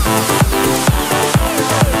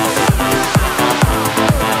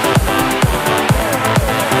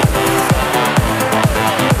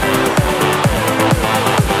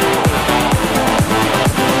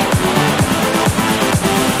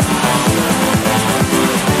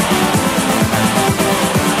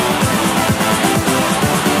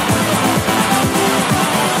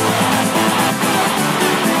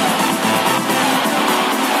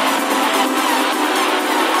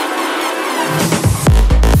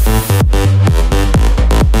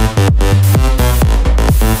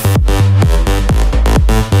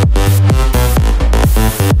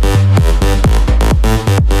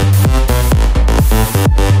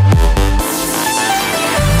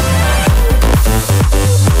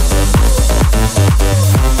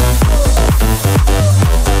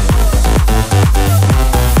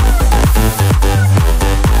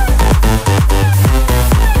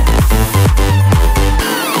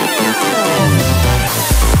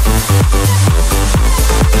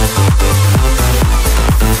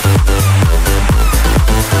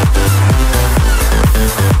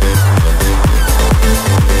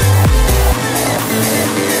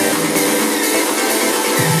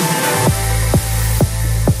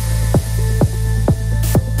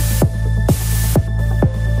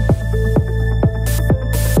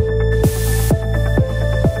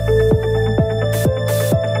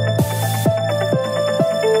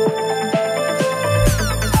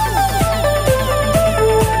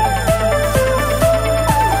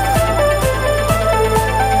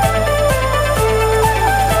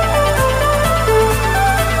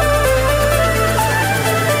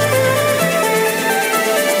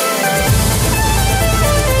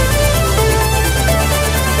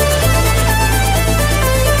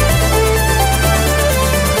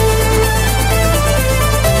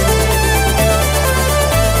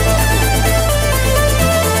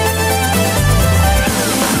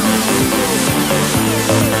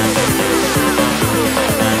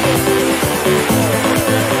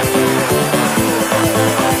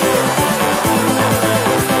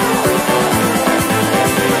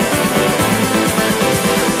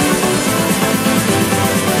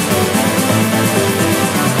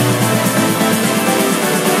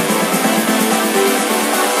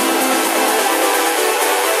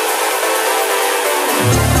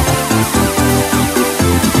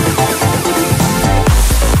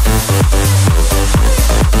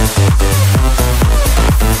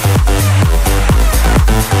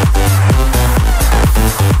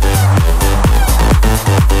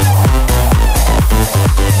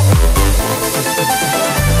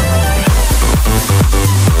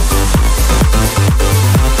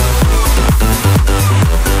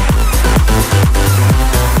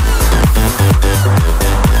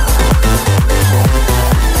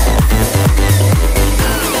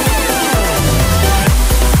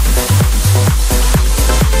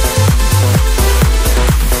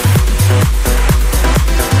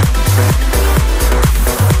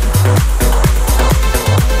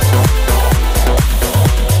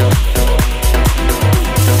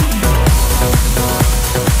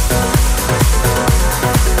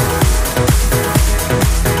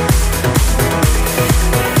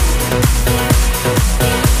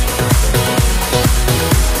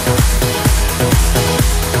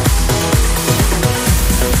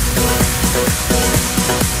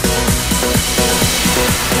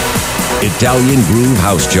 Italian Groove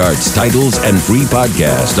House Charts, titles, and free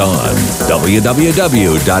podcast on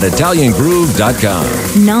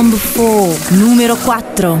www.italiangroove.com. Number 4, numero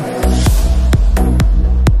 4.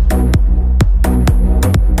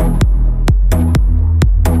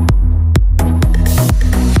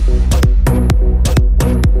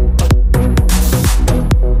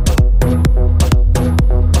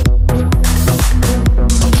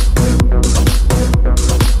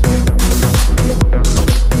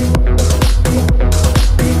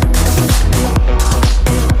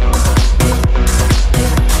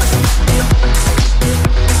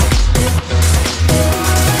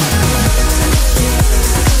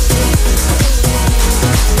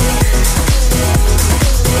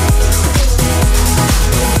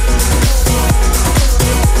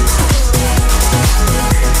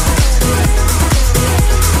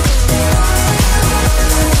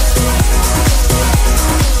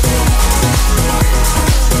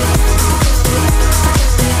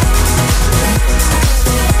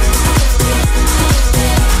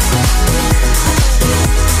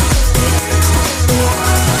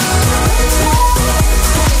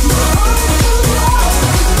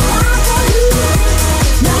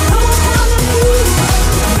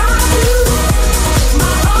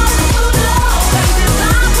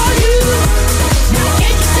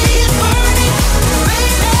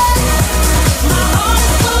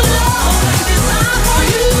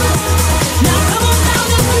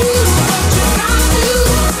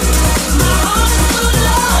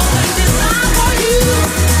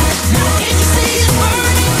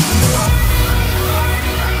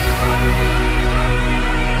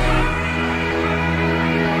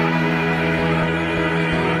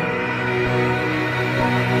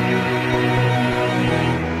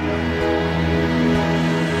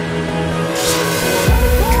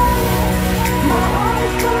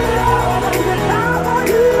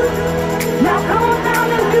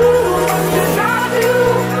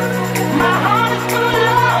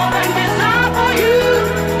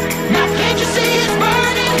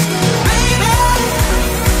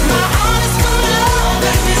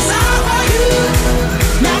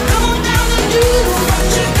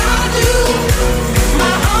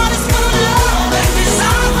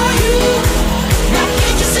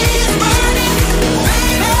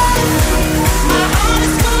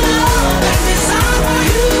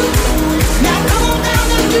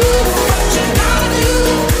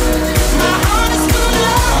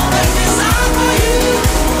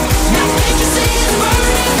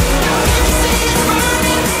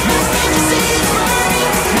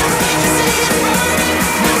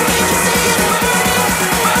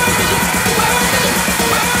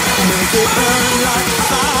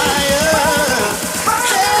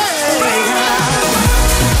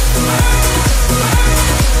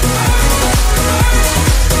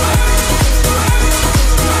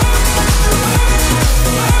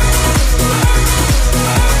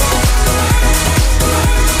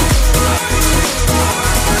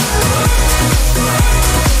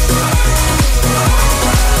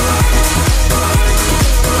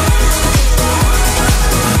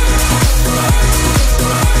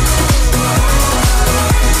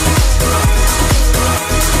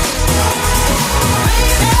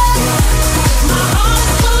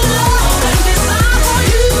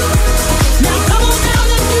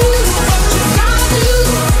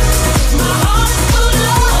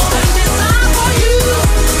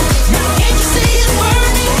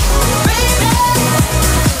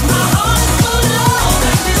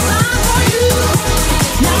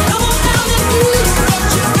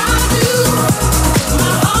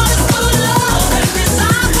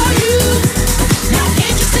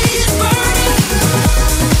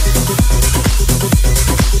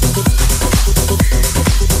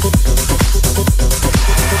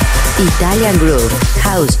 Italian Groove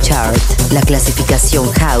House Chart, la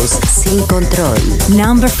clasificación house sin control.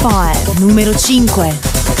 Number 5, numero 5.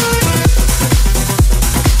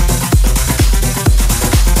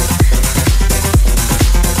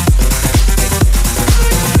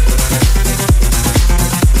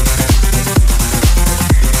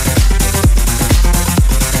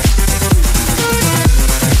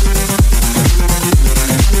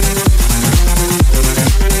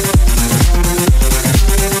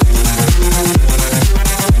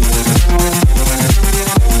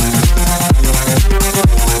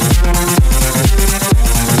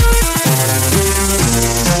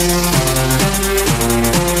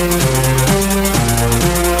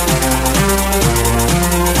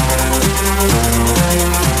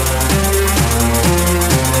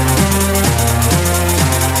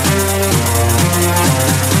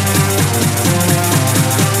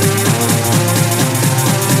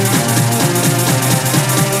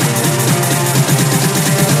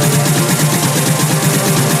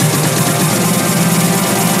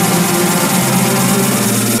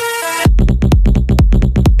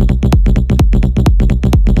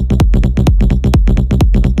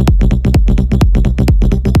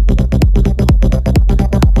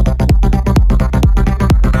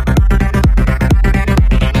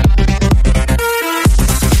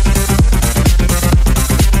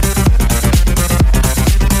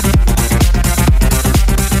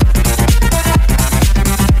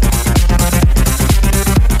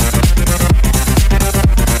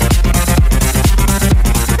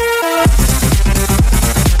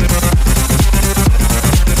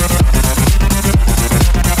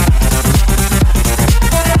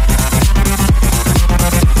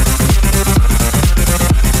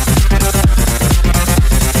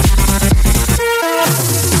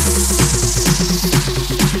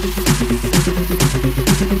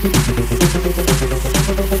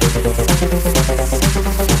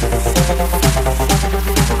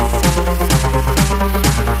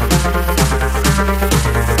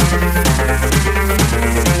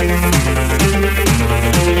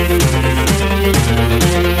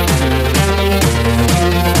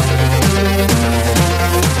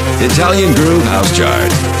 Italian Groove House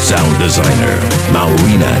Chart. Sound designer,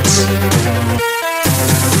 Maurinats.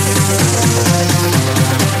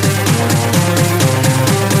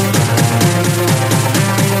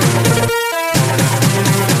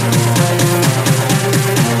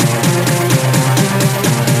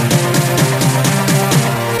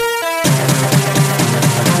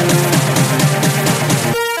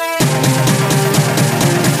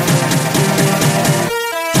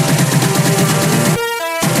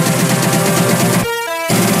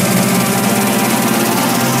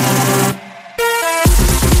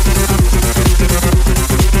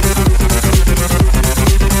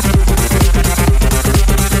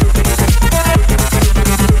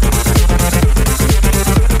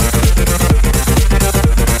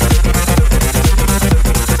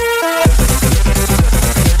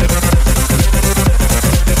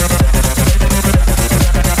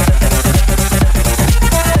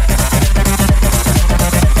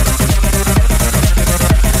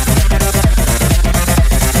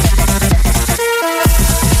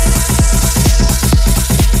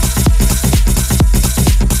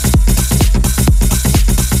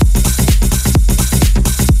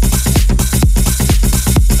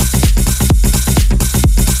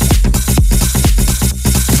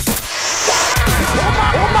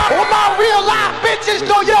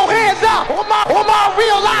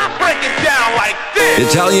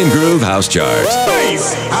 Italian Groove House Chart.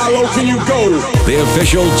 How low can you go? The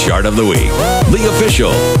official chart of the week. The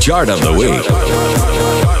official chart of the week.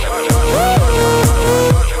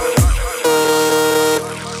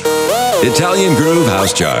 Italian Groove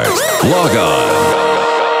House Chart. Log on.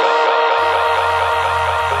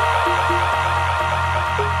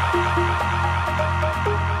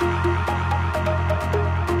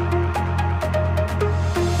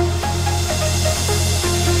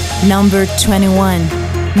 Number 21,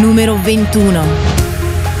 numero 21.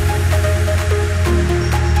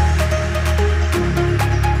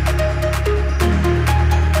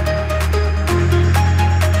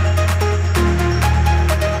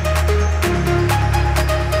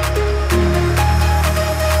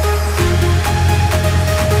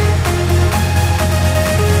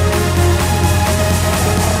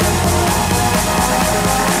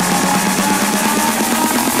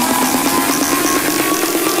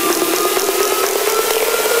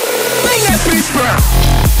 Bring that bitch back.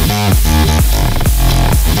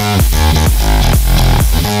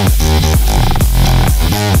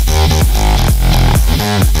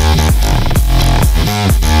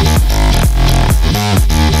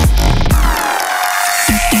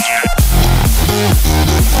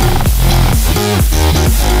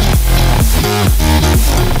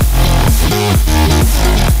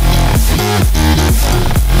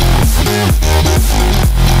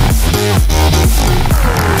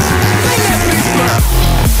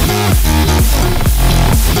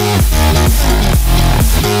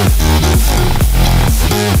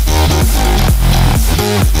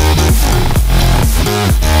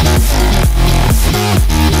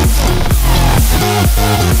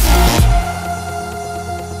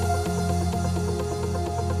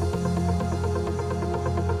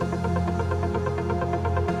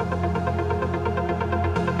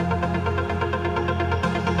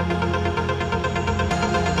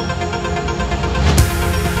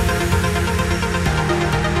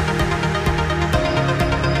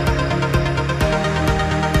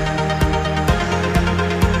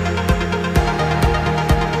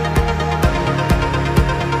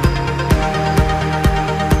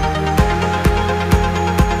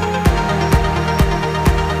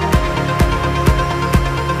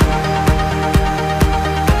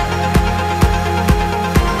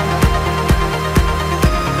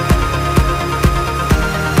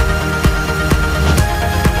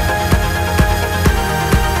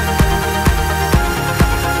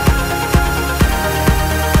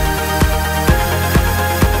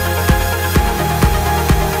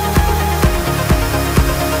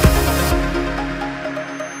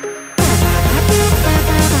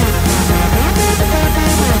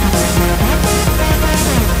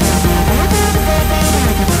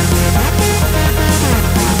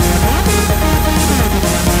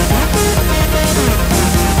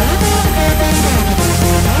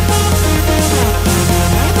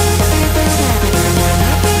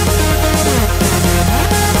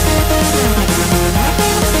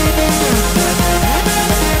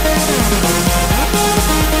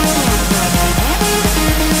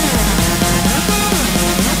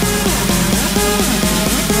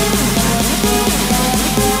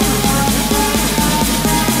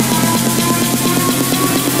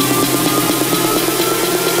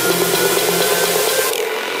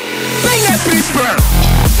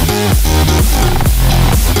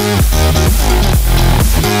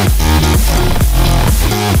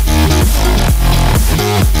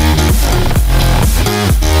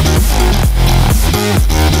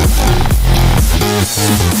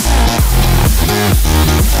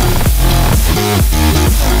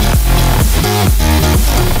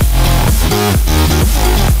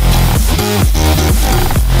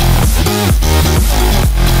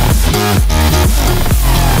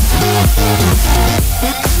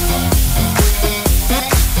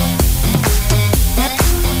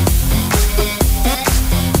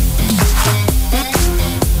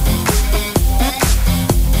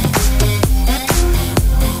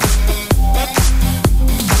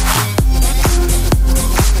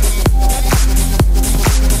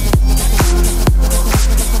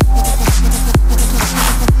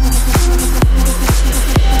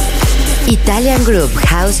 Italian Group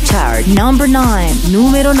House Chart. Number 9,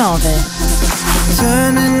 numero 9.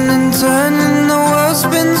 Turning and turning, the world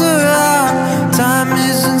spins around. Time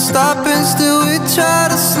isn't stopping, still we try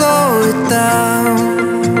to slow it down.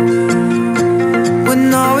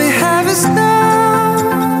 When all we have is now.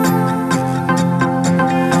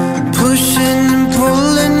 Pushing and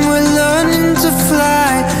pulling, we're learning to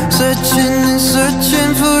fly. Searching and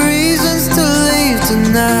searching for reasons to leave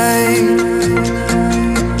tonight.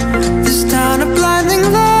 This town of blinding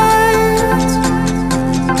lights.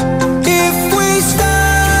 If we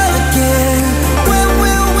start again, when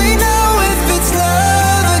will we know if it's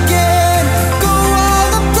love again? Go all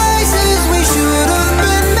the places we should have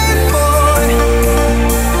been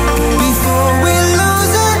before we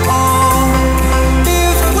lose it all.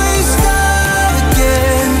 If we start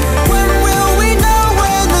again, when will we know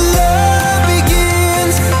when the love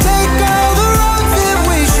begins? Take all the roads that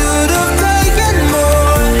we should have taken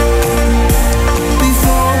more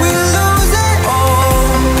before we lose it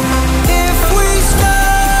all. If we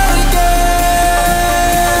start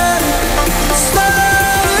again,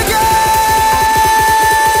 start again.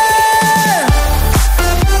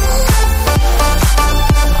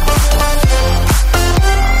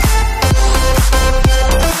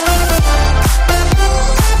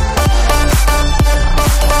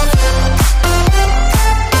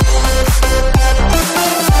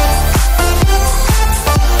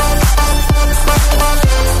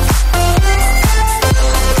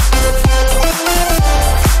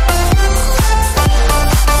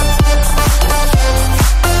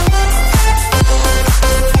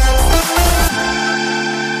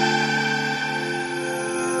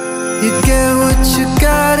 You get what you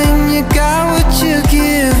got and you got what you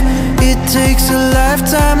give. It takes a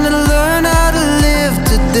lifetime to learn how to live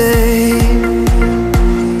today.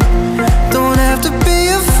 Don't have to be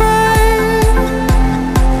afraid.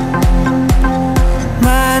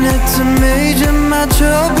 Minor to major, my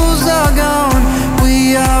troubles are gone.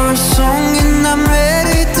 We are a song and I'm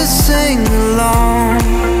ready to sing along.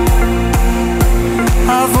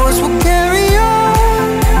 Our voice will carry on.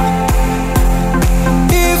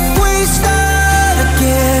 If we start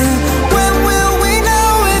again, when will we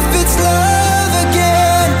know if it's love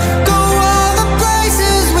again? Go all the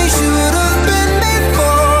places we should have been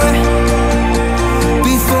before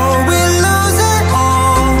we lose it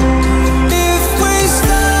all. If we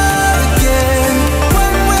start again,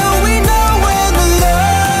 when will we know when the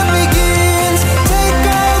love begins? Take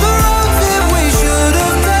all the roads that we should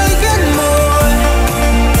have taken more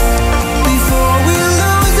before we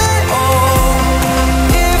lose it all.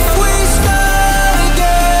 If we start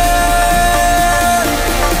again,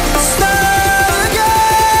 start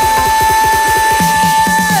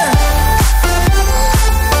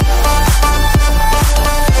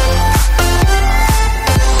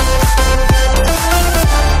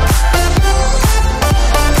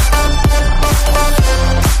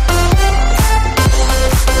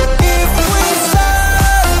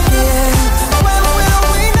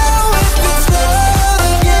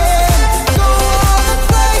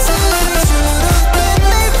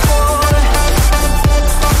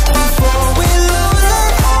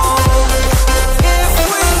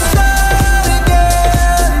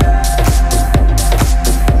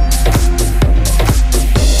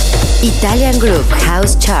Italian Group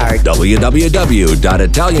House Chart.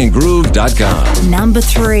 www.italiangroove.com. Number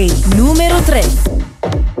 3, numero 3.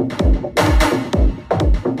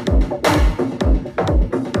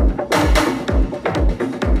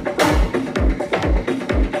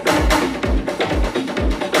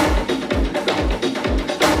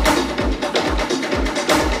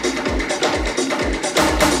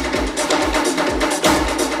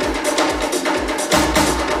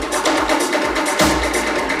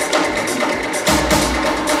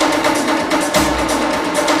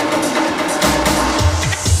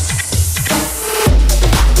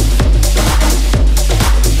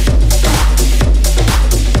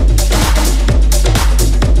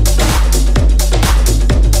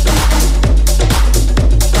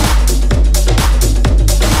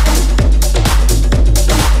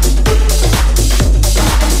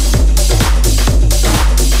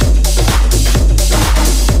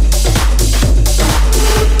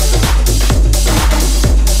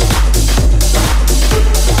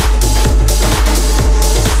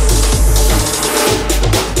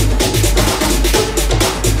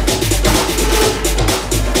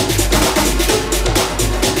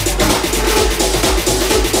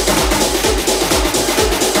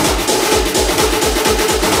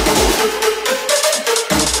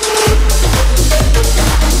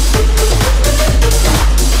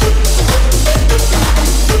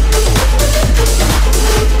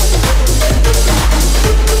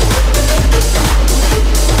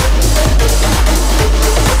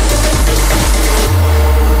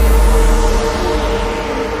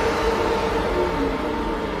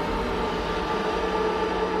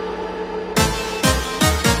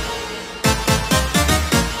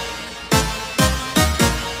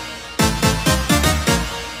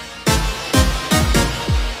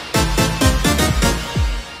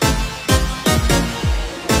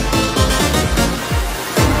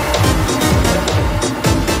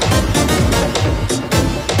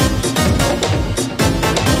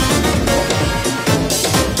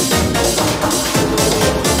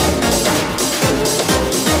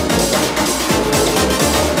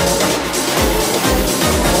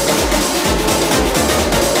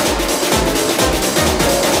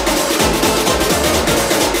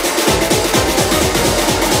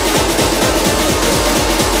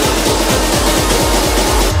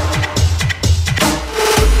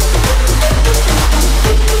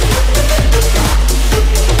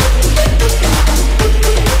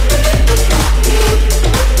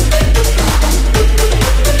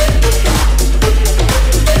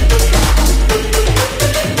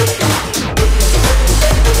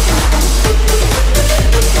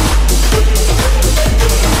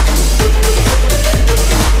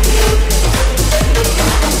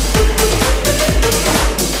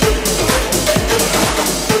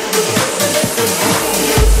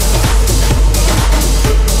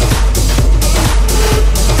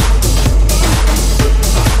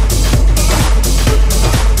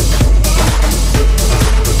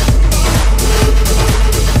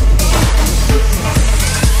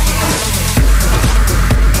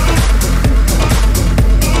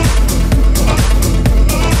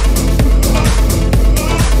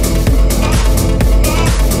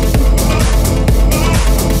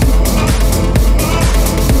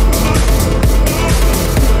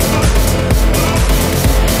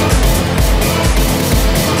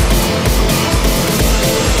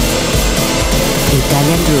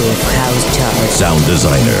 Sound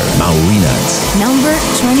designer Maureenaz. Number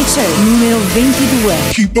 22, numero 22.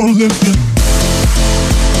 Keep on lifting.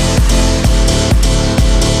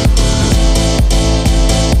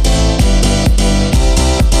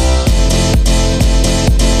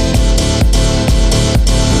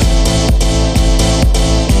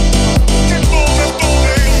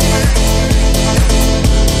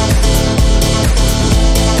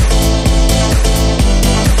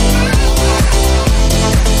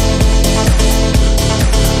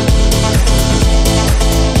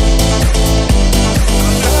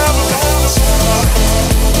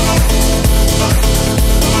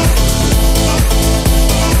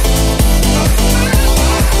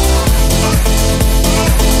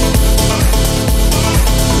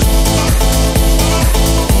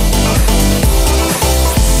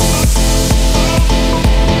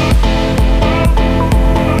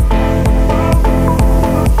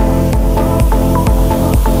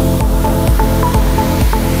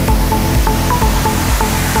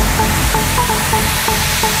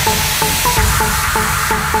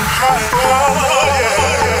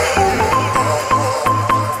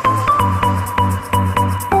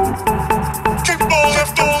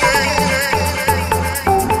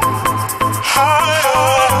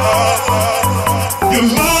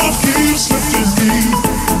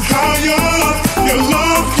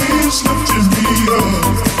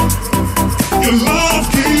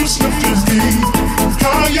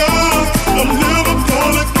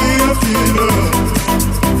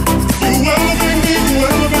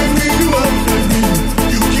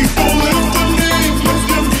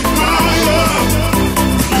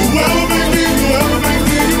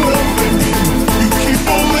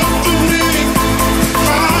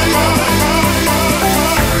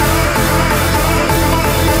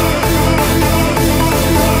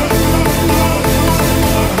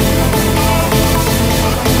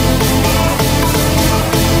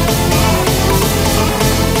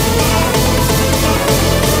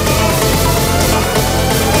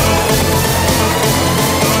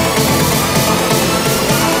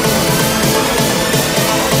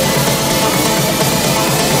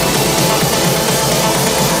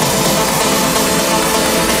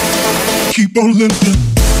 Keep on lifting.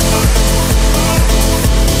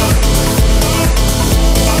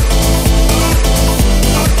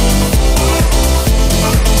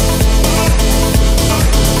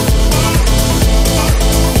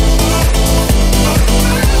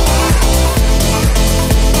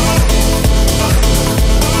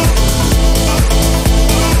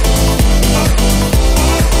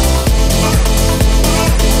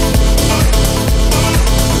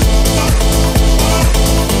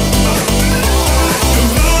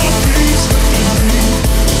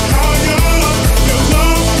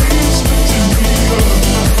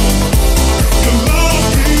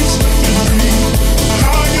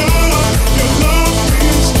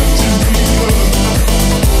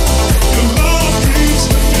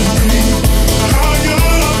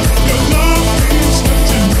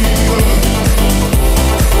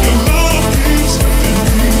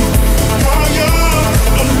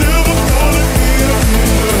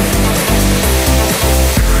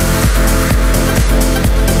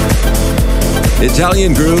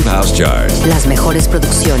 Italian Groove House Chart. Las mejores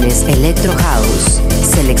producciones Electro House,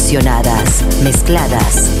 seleccionadas,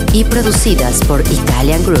 mezcladas y producidas por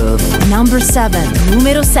Italian Groove. Number 7,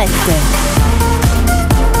 numero 7.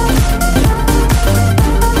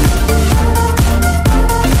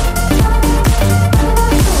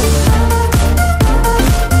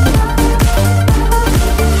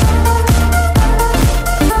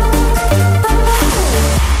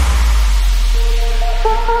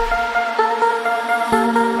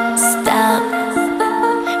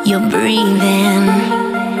 You're breathing,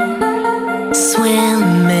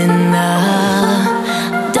 swim in the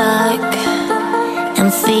dark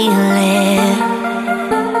and feel it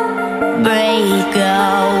break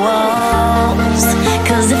our walls.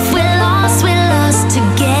 'Cause if we're lost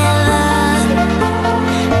together.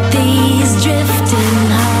 These drifting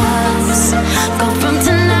hearts go from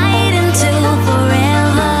tonight into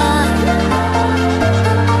forever.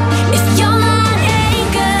 If you're my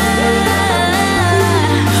anchor,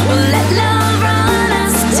 well, let love run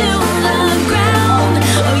us to the ground.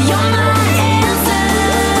 Oh, you're my answer,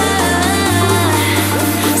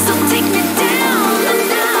 so take me down.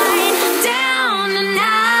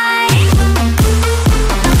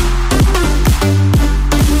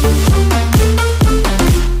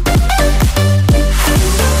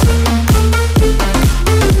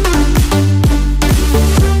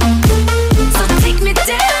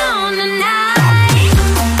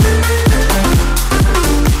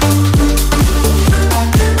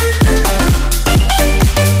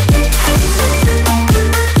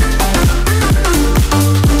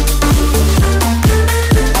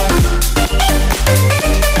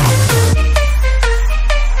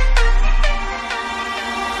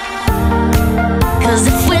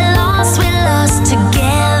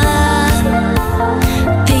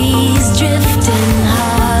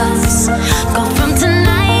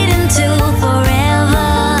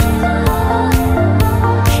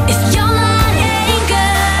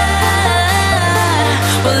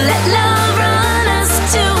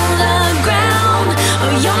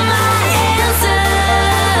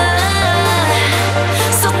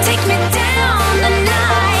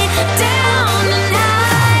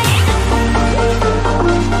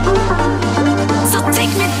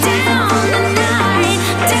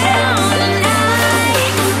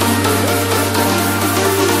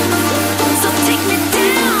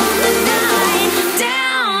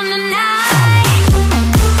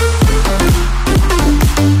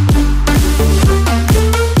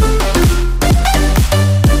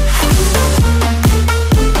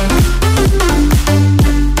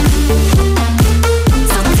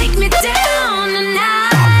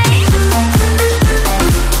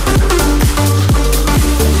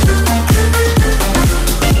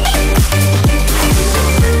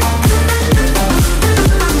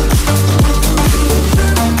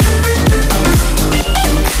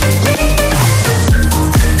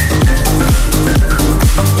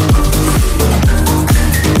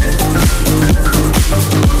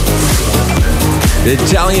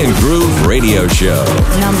 Italian Groove Radio Show.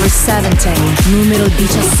 Number 17, numero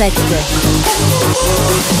 17.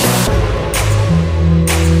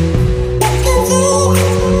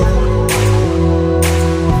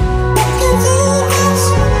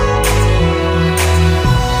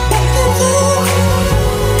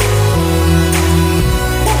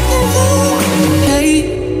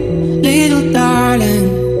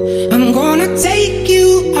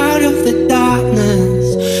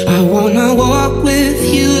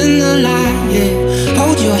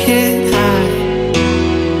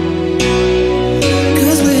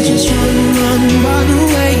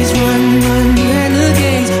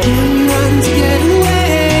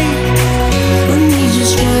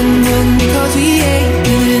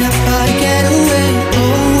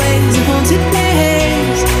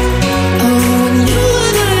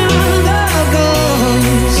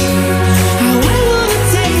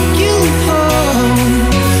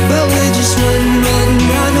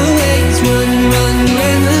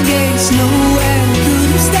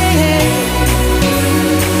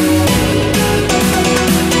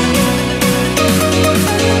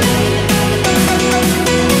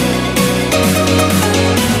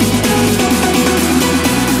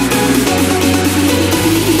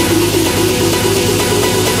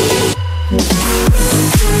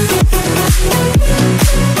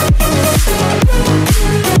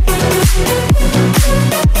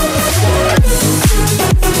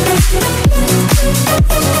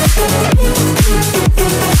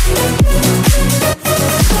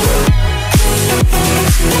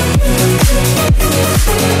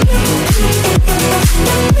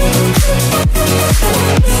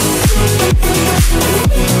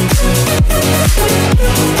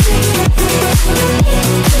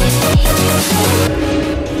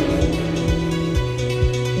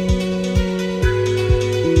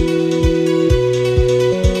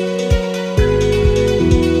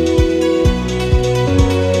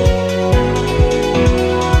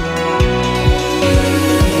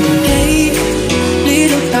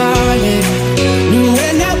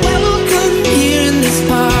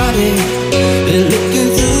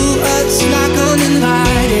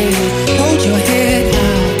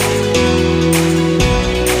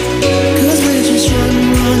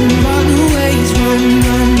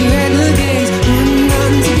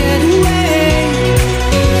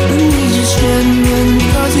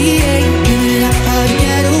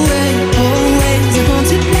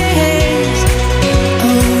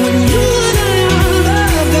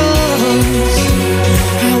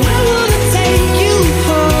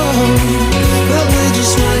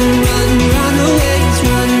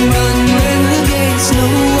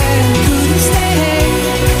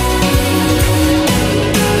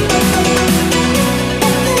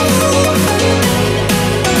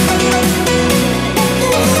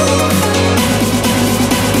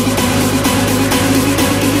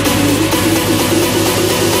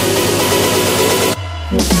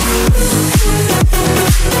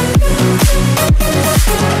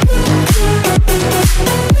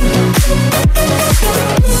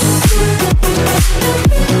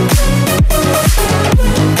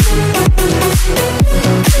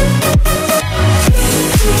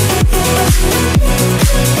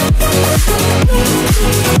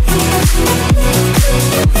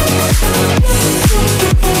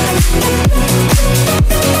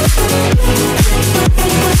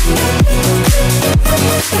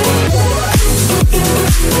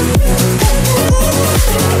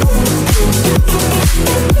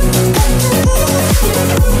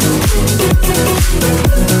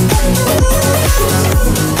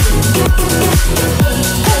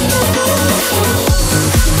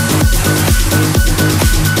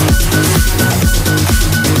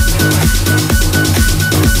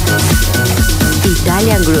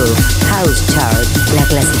 Italian Groove House Chart, la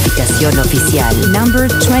clasificación oficial. Number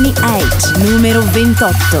 28, numero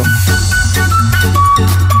 28.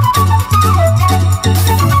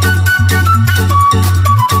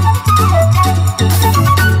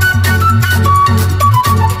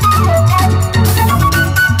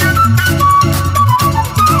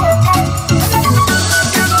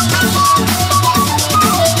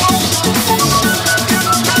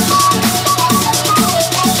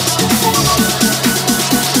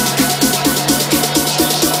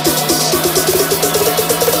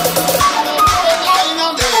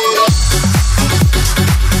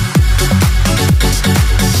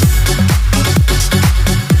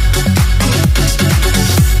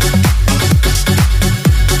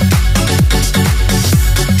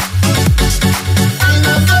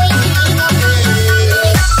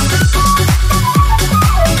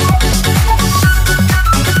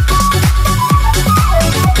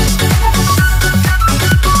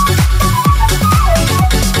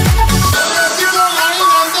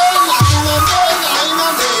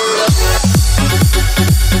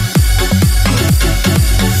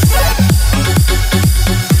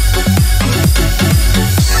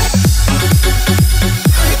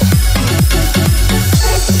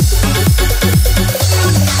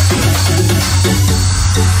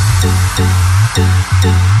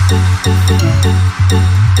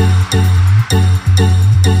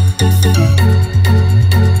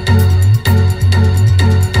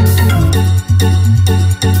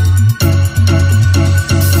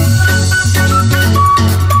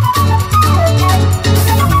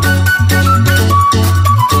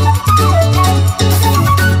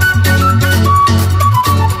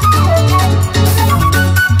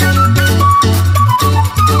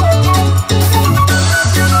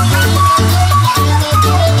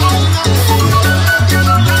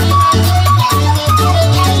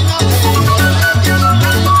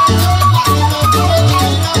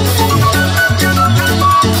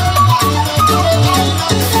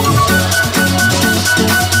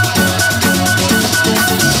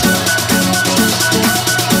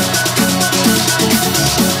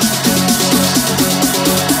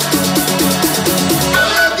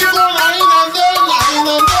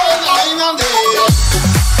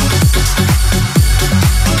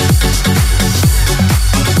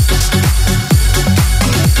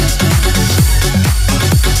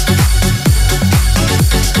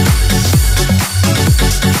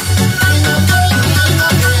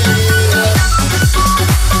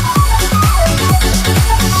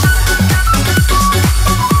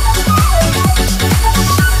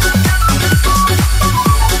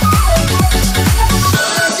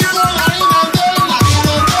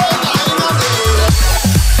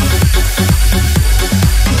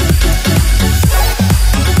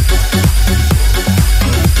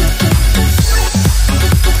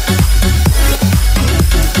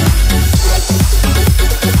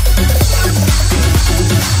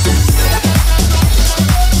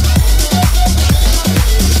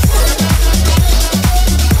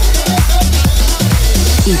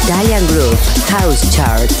 Italian Groove House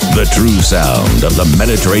Chart. The true sound of the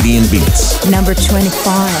Mediterranean beats. Number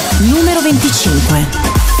 25. Numero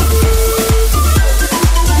 25.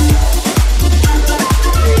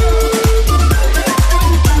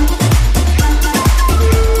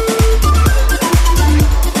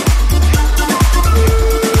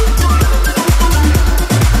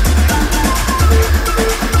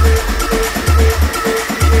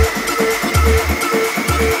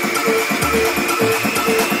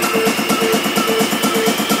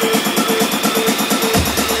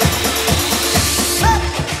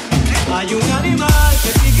 Hay un animal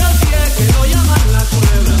que pica el pie que lo llaman la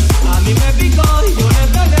culebra. A mí me picó y yo le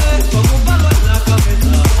pegué con un palo en la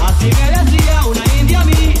cabeza. Así me decía una india a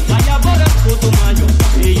mí, allá por el Putumayo.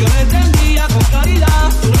 Y yo le entendía con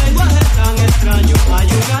claridad, su lenguaje es tan extraño. Hay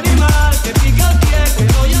un animal que pica el pie que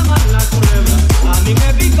lo llaman la culebra. A mí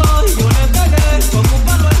me picó y yo le pegué con un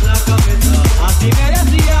palo en la cabeza. Así me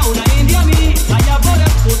decía una india a mí, allá por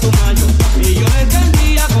el Putumayo. Y yo le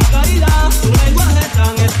entendía con claridad, su lenguaje es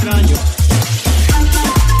tan extraño.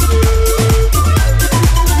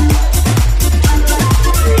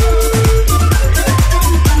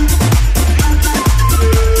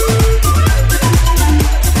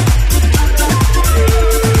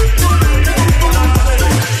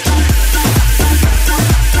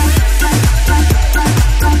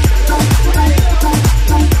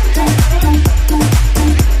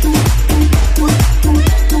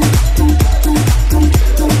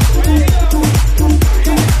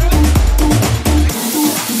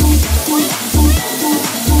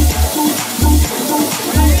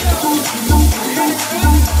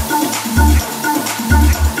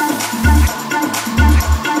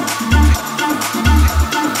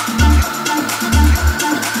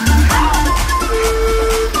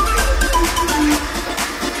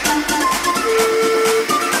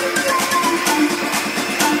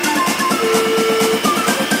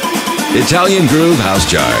 Italian Groove House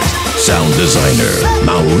Chart. Sound designer,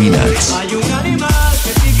 Maureenats. Hay un animal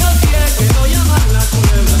que pica el pie que lo llaman la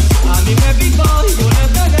culebra. A mí me picó y yo le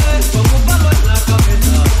pegué con un palo en la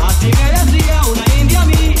cabeza. Así me decía una india a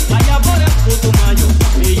mí, allá por el Putumayo.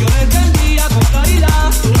 Y yo le entendía con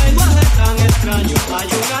claridad, su lenguaje es tan extraño. Hay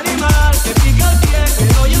un animal que pica el pie que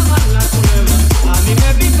lo llaman la culebra. A mí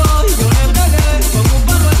me picó y yo le pegué con un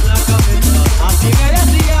palo en la cabeza. Así me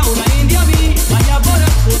decía una india a mí, allá por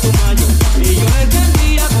el Putumayo. Y yo le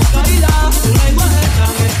entendía con claridad, su lenguaje es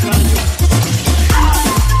tan extraño.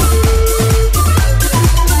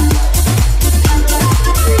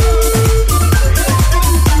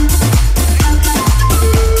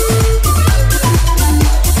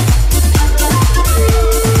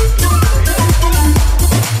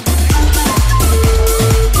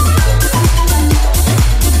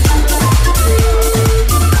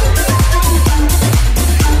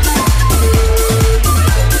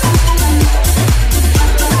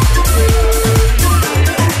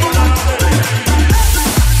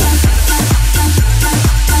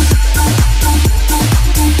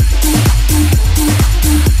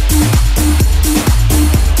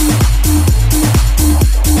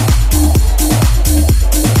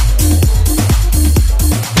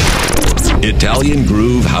 Italian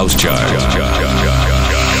Groove House Chart.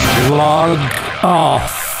 Log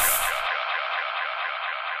off.